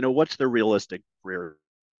 what's their realistic career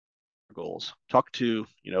goals? Talk to,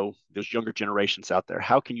 those younger generations out there.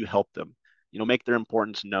 How can you help them? Make their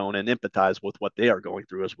importance known and empathize with what they are going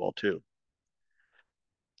through as well too.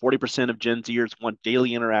 40% of Gen Zers want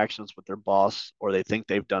daily interactions with their boss or they think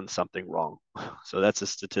they've done something wrong. So that's a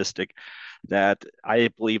statistic that I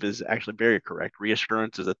believe is actually very correct.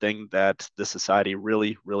 Reassurance is a thing that the society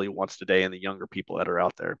really, really wants today and the younger people that are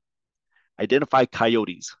out there. Identify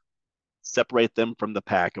coyotes, separate them from the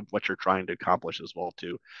pack of what you're trying to accomplish as well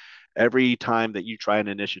too. Every time that you try an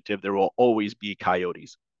initiative, there will always be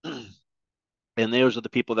coyotes. And those are the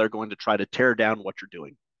people that are going to try to tear down what you're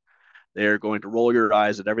doing. They're going to roll your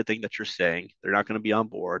eyes at everything that you're saying. They're not going to be on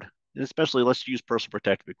board. And especially, let's use personal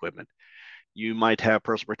protective equipment. You might have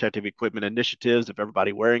personal protective equipment initiatives of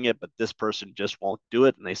everybody wearing it, but this person just won't do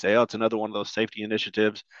it. And they say, oh, it's another one of those safety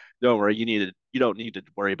initiatives. Don't worry, you don't need to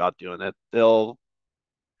worry about doing it. They'll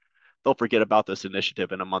forget about this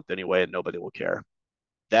initiative in a month anyway, and nobody will care.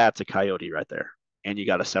 That's a coyote right there. And you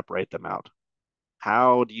got to separate them out.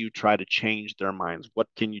 How do you try to change their minds? What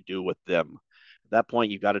can you do with them? At that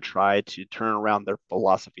point, you got to try to turn around their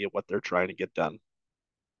philosophy of what they're trying to get done,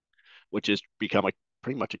 which is become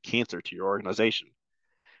pretty much a cancer to your organization.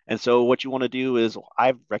 And so what you want to do is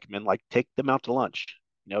I recommend like take them out to lunch,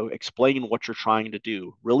 explain what you're trying to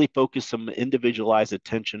do, really focus some individualized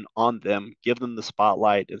attention on them, give them the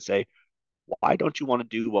spotlight and say, why don't you want to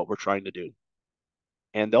do what we're trying to do?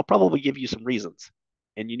 And they'll probably give you some reasons.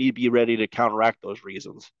 And you need to be ready to counteract those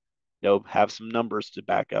reasons. Have some numbers to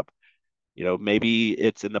back up. Maybe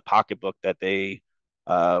it's in the pocketbook that they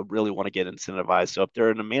really want to get incentivized. So if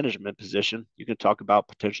they're in a management position, you can talk about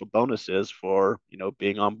potential bonuses for,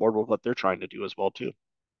 being on board with what they're trying to do as well too.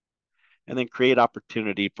 And then create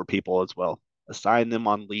opportunity for people as well. Assign them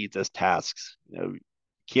on leads as tasks. You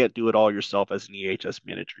can't do it all yourself as an EHS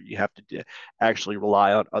manager. You have to actually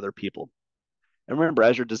rely on other people. And remember,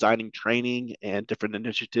 as you're designing training and different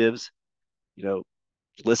initiatives, you know,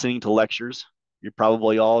 listening to lectures, you're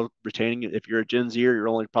probably all retaining, if you're a Gen Zer, you're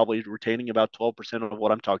only probably retaining about 12% of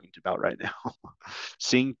what I'm talking about right now.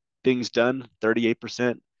 Seeing things done,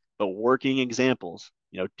 38%, but working examples,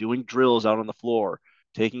 doing drills out on the floor,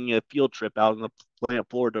 taking a field trip out on the plant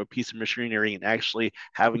floor to a piece of machinery and actually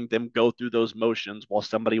having them go through those motions while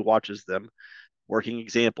somebody watches them, working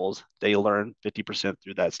examples, they learn 50%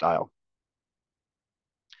 through that style.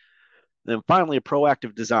 Then finally, a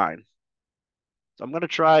proactive design. So I'm going to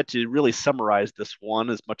try to really summarize this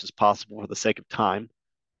one as much as possible for the sake of time.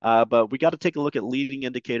 But we got to take a look at leading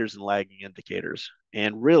indicators and lagging indicators.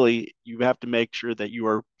 And really, you have to make sure that you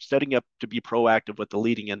are setting up to be proactive with the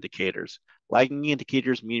leading indicators. Lagging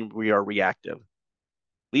indicators mean we are reactive.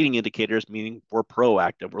 Leading indicators meaning we're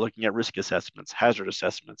proactive. We're looking at risk assessments, hazard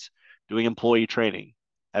assessments, doing employee training,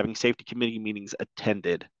 having safety committee meetings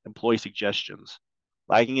attended, employee suggestions.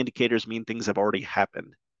 Lagging indicators mean things have already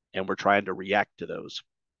happened and we're trying to react to those.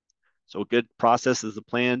 So a good process is the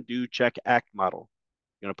plan, do, check, act model.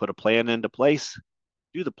 You're going to put a plan into place,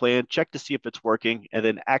 do the plan, check to see if it's working, and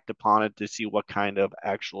then act upon it to see what kind of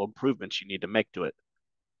actual improvements you need to make to it.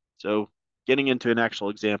 So getting into an actual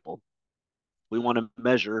example, we want to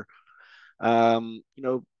measure,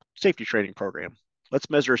 safety training program. Let's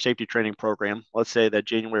measure a safety training program. Let's say that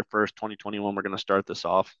January 1st, 2021, we're going to start this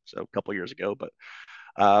off. So a couple years ago, but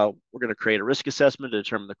we're going to create a risk assessment to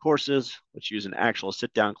determine the courses. Let's use an actual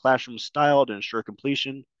sit-down classroom style to ensure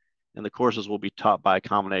completion. And the courses will be taught by a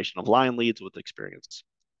combination of line leads with experience.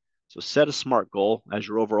 So set a SMART goal as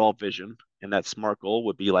your overall vision. And that SMART goal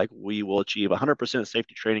would be like, we will achieve 100%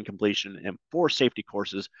 safety training completion and 4 safety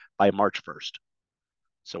courses by March 1st.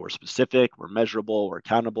 So we're specific, we're measurable, we're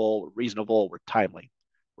accountable, we're reasonable, we're timely.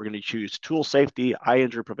 We're going to choose tool safety, eye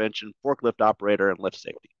injury prevention, forklift operator, and lift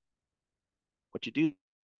safety. What you do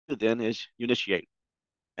then is you initiate.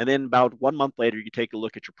 And then about 1 month later, you take a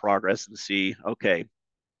look at your progress and see, okay,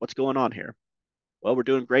 what's going on here? Well, we're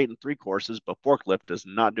doing great in 3 courses, but forklift is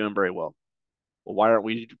not doing very well. Well, why aren't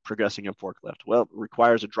we progressing in forklift? Well, it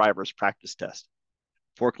requires a driver's practice test.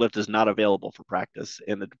 Forklift is not available for practice,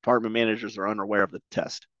 and the department managers are unaware of the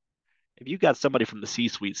test. If you got somebody from the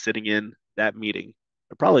C-suite sitting in that meeting,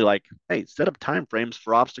 they're probably like, hey, set up timeframes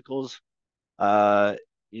for obstacles,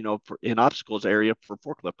 in obstacles area for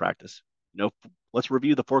forklift practice. Let's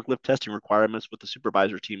review the forklift testing requirements with the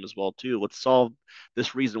supervisor team as well too. Let's solve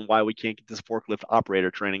this reason why we can't get this forklift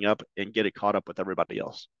operator training up and get it caught up with everybody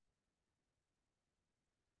else.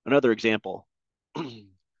 Another example, you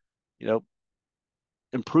know,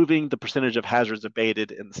 improving the percentage of hazards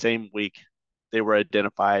abated in the same week they were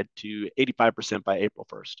identified to 85% by April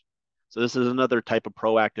 1st. So this is another type of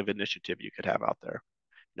proactive initiative you could have out there.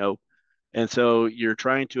 You know, and so you're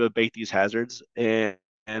trying to abate these hazards, and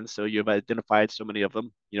so you've identified so many of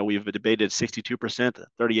them. We've debated 62%,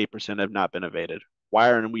 38% have not been evaded. Why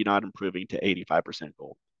are we not improving to 85%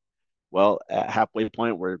 goal? Well, at halfway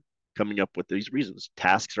point, we're coming up with these reasons.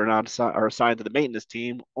 Tasks are assigned to the maintenance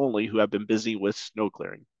team only who have been busy with snow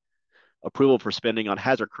clearing. Approval for spending on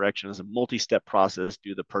hazard correction is a multi-step process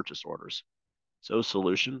due to the purchase orders. So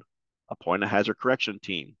solution, appoint a hazard correction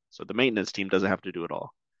team so the maintenance team doesn't have to do it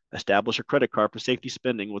all. Establish a credit card for safety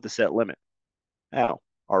spending with a set limit. Now,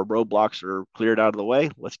 our roadblocks are cleared out of the way.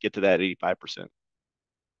 Let's get to that 85%.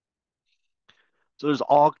 So there's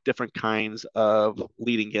all different kinds of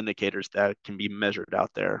leading indicators that can be measured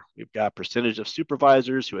out there. We've got percentage of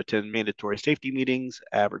supervisors who attend mandatory safety meetings,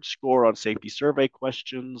 average score on safety survey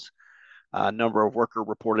questions, number of worker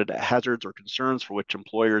reported hazards or concerns for which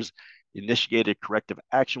employers initiated corrective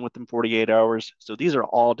action within 48 hours. So these are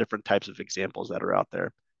all different types of examples that are out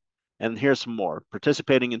there. And here's some more.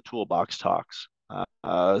 Participating in toolbox talks,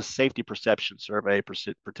 safety perception survey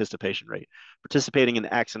participation rate, participating in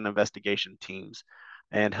accident investigation teams,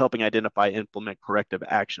 and helping identify, implement corrective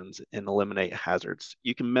actions and eliminate hazards.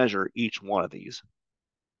 You can measure each one of these.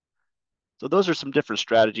 So those are some different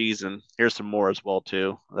strategies, and here's some more as well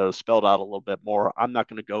too. Those spelled out a little bit more. I'm not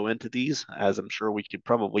going to go into these, as I'm sure we could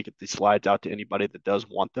probably get these slides out to anybody that does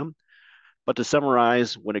want them. But to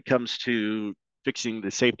summarize, when it comes to fixing the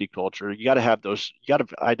safety culture, you got to have those, you got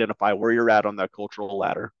to identify where you're at on that cultural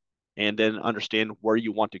ladder and then understand where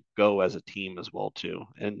you want to go as a team as well too.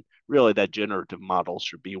 And really that generative model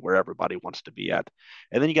should be where everybody wants to be at.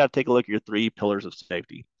 And then you got to take a look at your three pillars of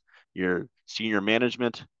safety, your senior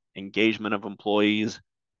management, engagement of employees,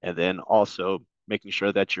 and then also making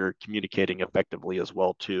sure that you're communicating effectively as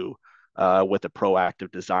well too, with a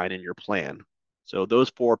proactive design in your plan. So those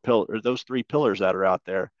three pillars that are out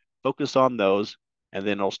there, focus on those, and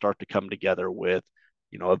then it'll start to come together with,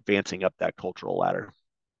 advancing up that cultural ladder.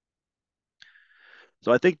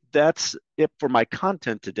 So I think that's it for my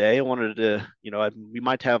content today. I wanted to, we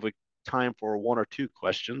might have a time for one or two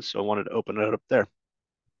questions, so I wanted to open it up there.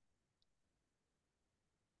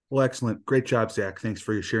 Well, excellent. Great job, Zach. Thanks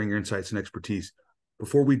for sharing your insights and expertise.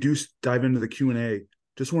 Before we do dive into the Q&A,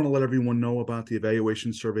 just want to let everyone know about the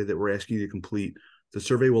evaluation survey that we're asking you to complete. The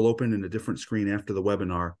survey will open in a different screen after the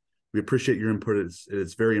webinar. We appreciate your input.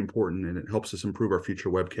 It's very important, and it helps us improve our future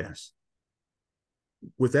webcasts.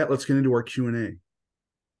 With that, let's get into our Q&A.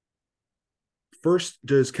 First,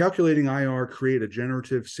 does calculating IR create a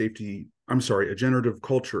generative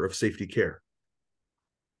culture of safety care?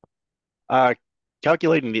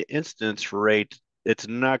 Calculating the incidence rate, it's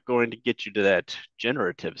not going to get you to that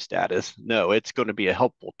generative status. No, it's going to be a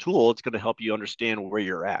helpful tool. It's going to help you understand where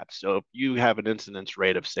you're at. So if you have an incidence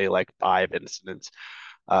rate of, say, like 5 incidents,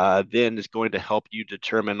 then it's going to help you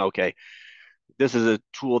determine, okay, this is a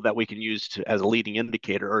tool that we can use as a leading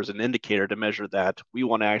indicator or as an indicator to measure that we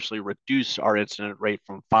want to actually reduce our incident rate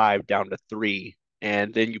from 5 down to 3.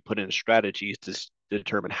 And then you put in strategies to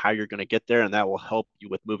determine how you're going to get there. And that will help you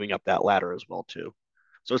with moving up that ladder as well, too.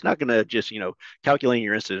 So it's not going to just, calculating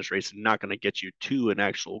your incidence rates is not going to get you to an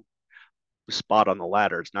actual spot on the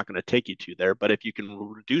ladder. It's not going to take you to there. But if you can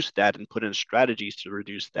reduce that and put in strategies to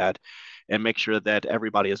reduce that and make sure that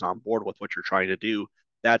everybody is on board with what you're trying to do,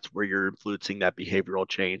 that's where you're influencing that behavioral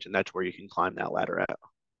change. And that's where you can climb that ladder at.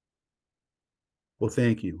 Well,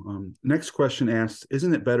 thank you. Next question asks,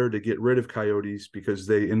 isn't it better to get rid of coyotes because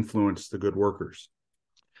they influence the good workers?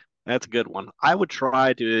 That's a good one. I would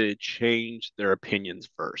try to change their opinions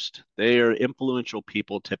first. They are influential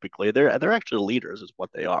people typically. They're actually leaders is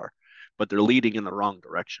what they are, but they're leading in the wrong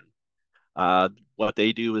direction. What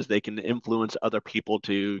they do is they can influence other people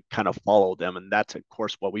to kind of follow them, and that's of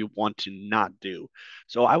course what we want to not do.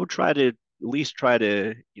 So I would try to at least try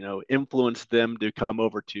to influence them to come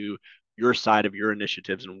over to your side of your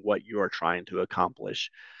initiatives and what you are trying to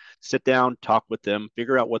accomplish. Sit down, talk with them,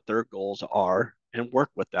 figure out what their goals are, and work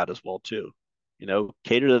with that as well too.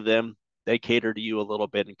 Cater to them, they cater to you a little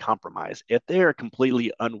bit and compromise. If they are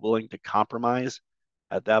completely unwilling to compromise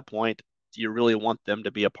at that point, do you really want them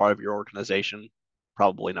to be a part of your organization?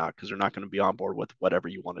 Probably not, because they're not going to be on board with whatever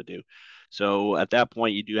you want to do. So at that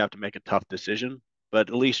point, you do have to make a tough decision, but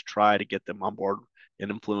at least try to get them on board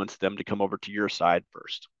and influence them to come over to your side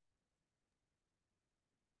first.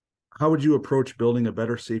 How would you approach building a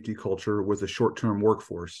better safety culture with a short-term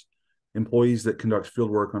workforce? Employees that conduct field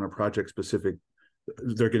work on a project specific,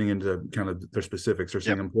 they're getting into kind of their specifics. They're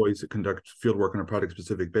saying Yep. employees that conduct field work on a project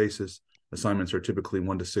specific basis, assignments are typically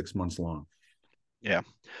 1 to 6 months long. Yeah.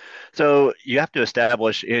 So you have to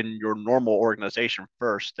establish in your normal organization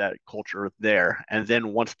first that culture there. And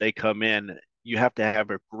then once they come in, you have to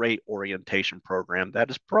have a great orientation program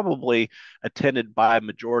that is probably attended by a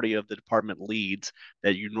majority of the department leads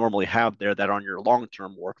that you normally have there that are on your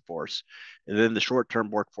long-term workforce. And then the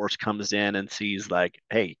short-term workforce comes in and sees like,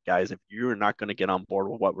 hey guys, if you're not going to get on board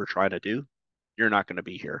with what we're trying to do, you're not going to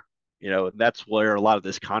be here. That's where a lot of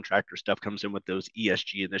this contractor stuff comes in with those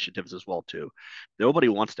ESG initiatives as well too. Nobody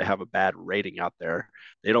wants to have a bad rating out there.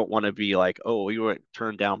 They don't want to be like, oh, we were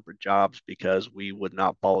turned down for jobs because we would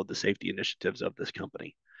not follow the safety initiatives of this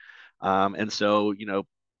company. And so,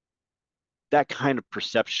 that kind of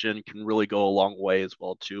perception can really go a long way as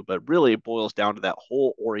well too. But really, it boils down to that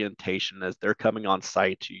whole orientation as they're coming on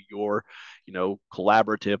site to your,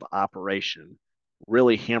 collaborative operation.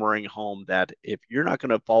 Really hammering home that if you're not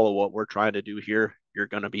going to follow what we're trying to do here, you're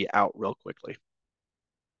going to be out real quickly.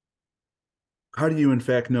 How do you, in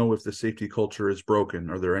fact, know if the safety culture is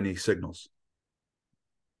broken? Are there any signals?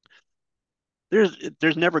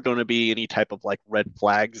 There's never going to be any type of like red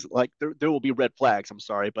flags. Like there will be red flags, I'm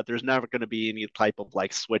sorry, but there's never going to be any type of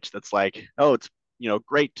like switch that's like, oh, it's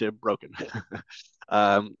great to broken.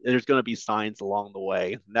 There's going to be signs along the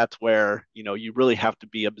way. And that's where you really have to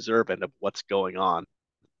be observant of what's going on.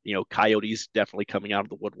 Coyotes definitely coming out of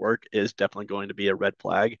the woodwork is definitely going to be a red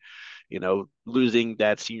flag. Losing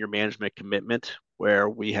that senior management commitment where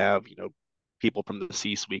we have, people from the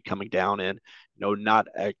C-suite coming down and, not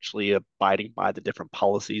actually abiding by the different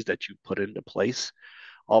policies that you put into place.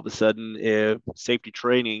 All of a sudden, if safety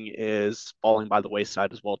training is falling by the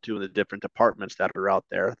wayside as well too in the different departments that are out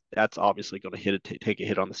there, that's obviously going to take a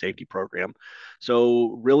hit on the safety program.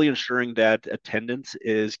 So really ensuring that attendance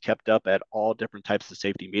is kept up at all different types of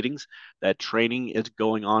safety meetings, that training is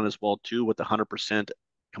going on as well too with 100%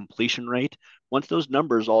 completion rate. Once those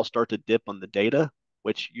numbers all start to dip on the data,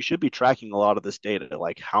 which you should be tracking a lot of this data,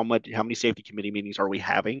 like how many safety committee meetings are we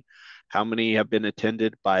having? How many have been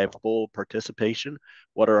attended by full participation?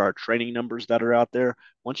 What are our training numbers that are out there?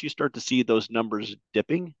 Once you start to see those numbers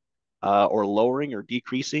dipping or lowering or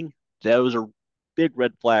decreasing, those are big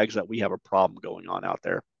red flags that we have a problem going on out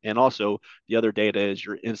there. And also, the other data is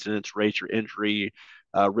your incidence rates, your injury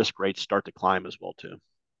risk rates start to climb as well too.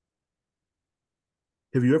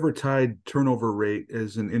 Have you ever tied turnover rate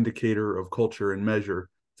as an indicator of culture and measure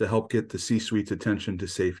to help get the C-suite's attention to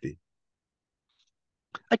safety?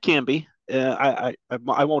 I can be. I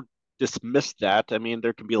won't dismiss that. I mean,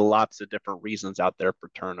 there can be lots of different reasons out there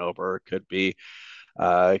for turnover. It could be,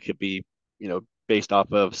 based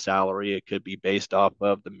off of salary. It could be based off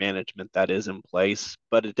of the management that is in place,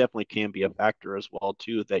 but it definitely can be a factor as well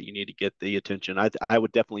too that you need to get the attention. I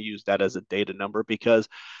would definitely use that as a data number because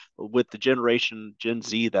with the generation Gen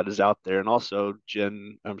Z that is out there, and also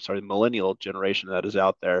the millennial generation that is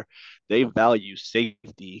out there, they value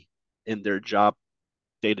safety in their job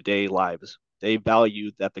day-to-day lives. They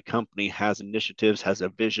value that the company has initiatives, has a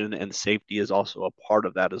vision, and safety is also a part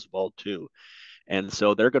of that as well too. And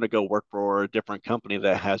so they're going to go work for a different company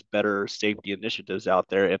that has better safety initiatives out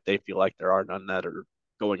there if they feel like there are none that are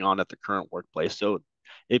going on at the current workplace. So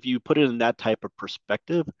if you put it in that type of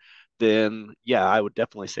perspective, then yeah, I would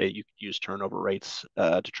definitely say you could use turnover rates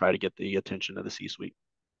to try to get the attention of the C-suite.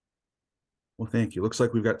 Well, thank you. Looks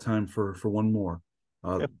like we've got time for one more.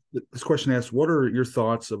 Uh, Yep. this question asks, what are your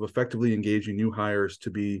thoughts of effectively engaging new hires to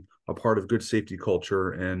be a part of good safety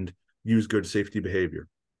culture and use good safety behavior?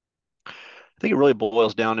 I think it really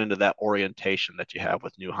boils down into that orientation that you have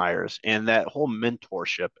with new hires and that whole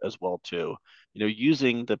mentorship as well too.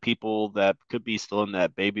 Using the people that could be still in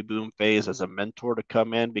that baby boom phase as a mentor to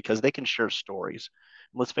come in because they can share stories.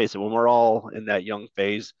 Let's face it, when we're all in that young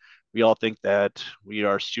phase, we all think that we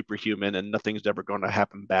are superhuman and nothing's ever going to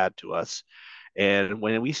happen bad to us. And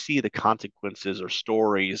when we see the consequences or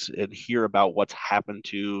stories and hear about what's happened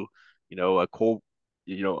to, a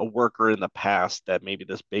a worker in the past that maybe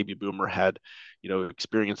this baby boomer had,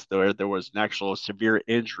 experienced there was an actual severe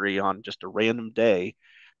injury on just a random day,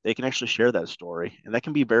 they can actually share that story. And that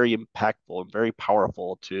can be very impactful and very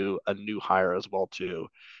powerful to a new hire as well, too.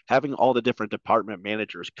 Having all the different department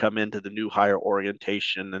managers come into the new hire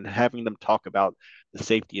orientation and having them talk about the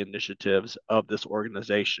safety initiatives of this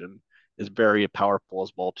organization is very powerful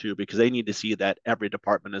as well too because they need to see that every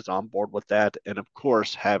department is on board with that and of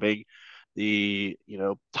course having the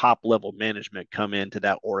top level management come into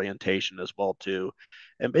that orientation as well too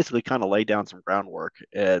and basically kind of lay down some groundwork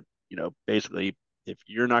basically, if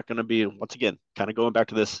you're not going to be, once again, kind of going back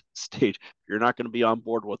to this stage, if you're not going to be on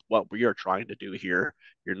board with what we are trying to do here,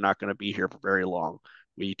 you're not going to be here for very long.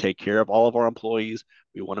 We take care of all of our employees.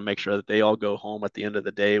 We want to make sure that they all go home at the end of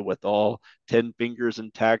the day with all 10 fingers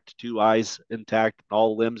intact, 2 eyes intact,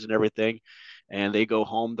 all limbs and everything. And they go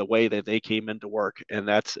home the way that they came into work. And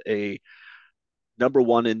that's a number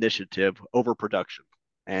one initiative over production.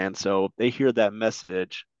 And so if they hear that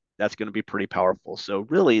message, that's going to be pretty powerful. So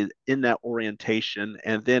really in that orientation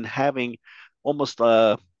and then having almost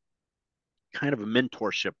a kind of a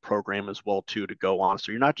mentorship program as well too to go on.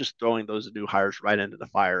 So you're not just throwing those new hires right into the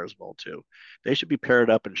fire as well too. They should be paired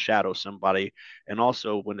up and shadow somebody. And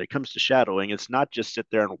also when it comes to shadowing, it's not just sit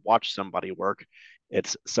there and watch somebody work.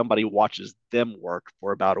 It's somebody watches them work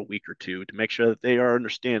for about a week or two to make sure that they are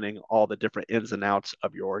understanding all the different ins and outs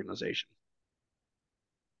of your organization.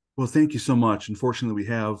 Well, thank you so much. Unfortunately, we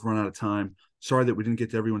have run out of time. Sorry that we didn't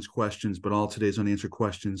get to everyone's questions, but all today's unanswered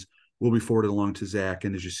questions will be forwarded along to Zach.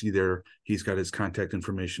 And as you see there, he's got his contact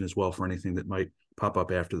information as well for anything that might pop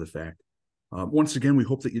up after the fact. Once again, we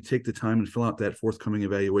hope that you take the time and fill out that forthcoming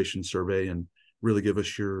evaluation survey and really give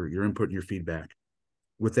us your input and your feedback.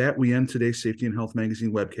 With that, we end today's Safety and Health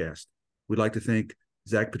Magazine webcast. We'd like to thank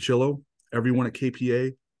Zach Pucillo, everyone at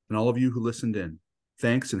KPA, and all of you who listened in.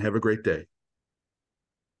 Thanks and have a great day.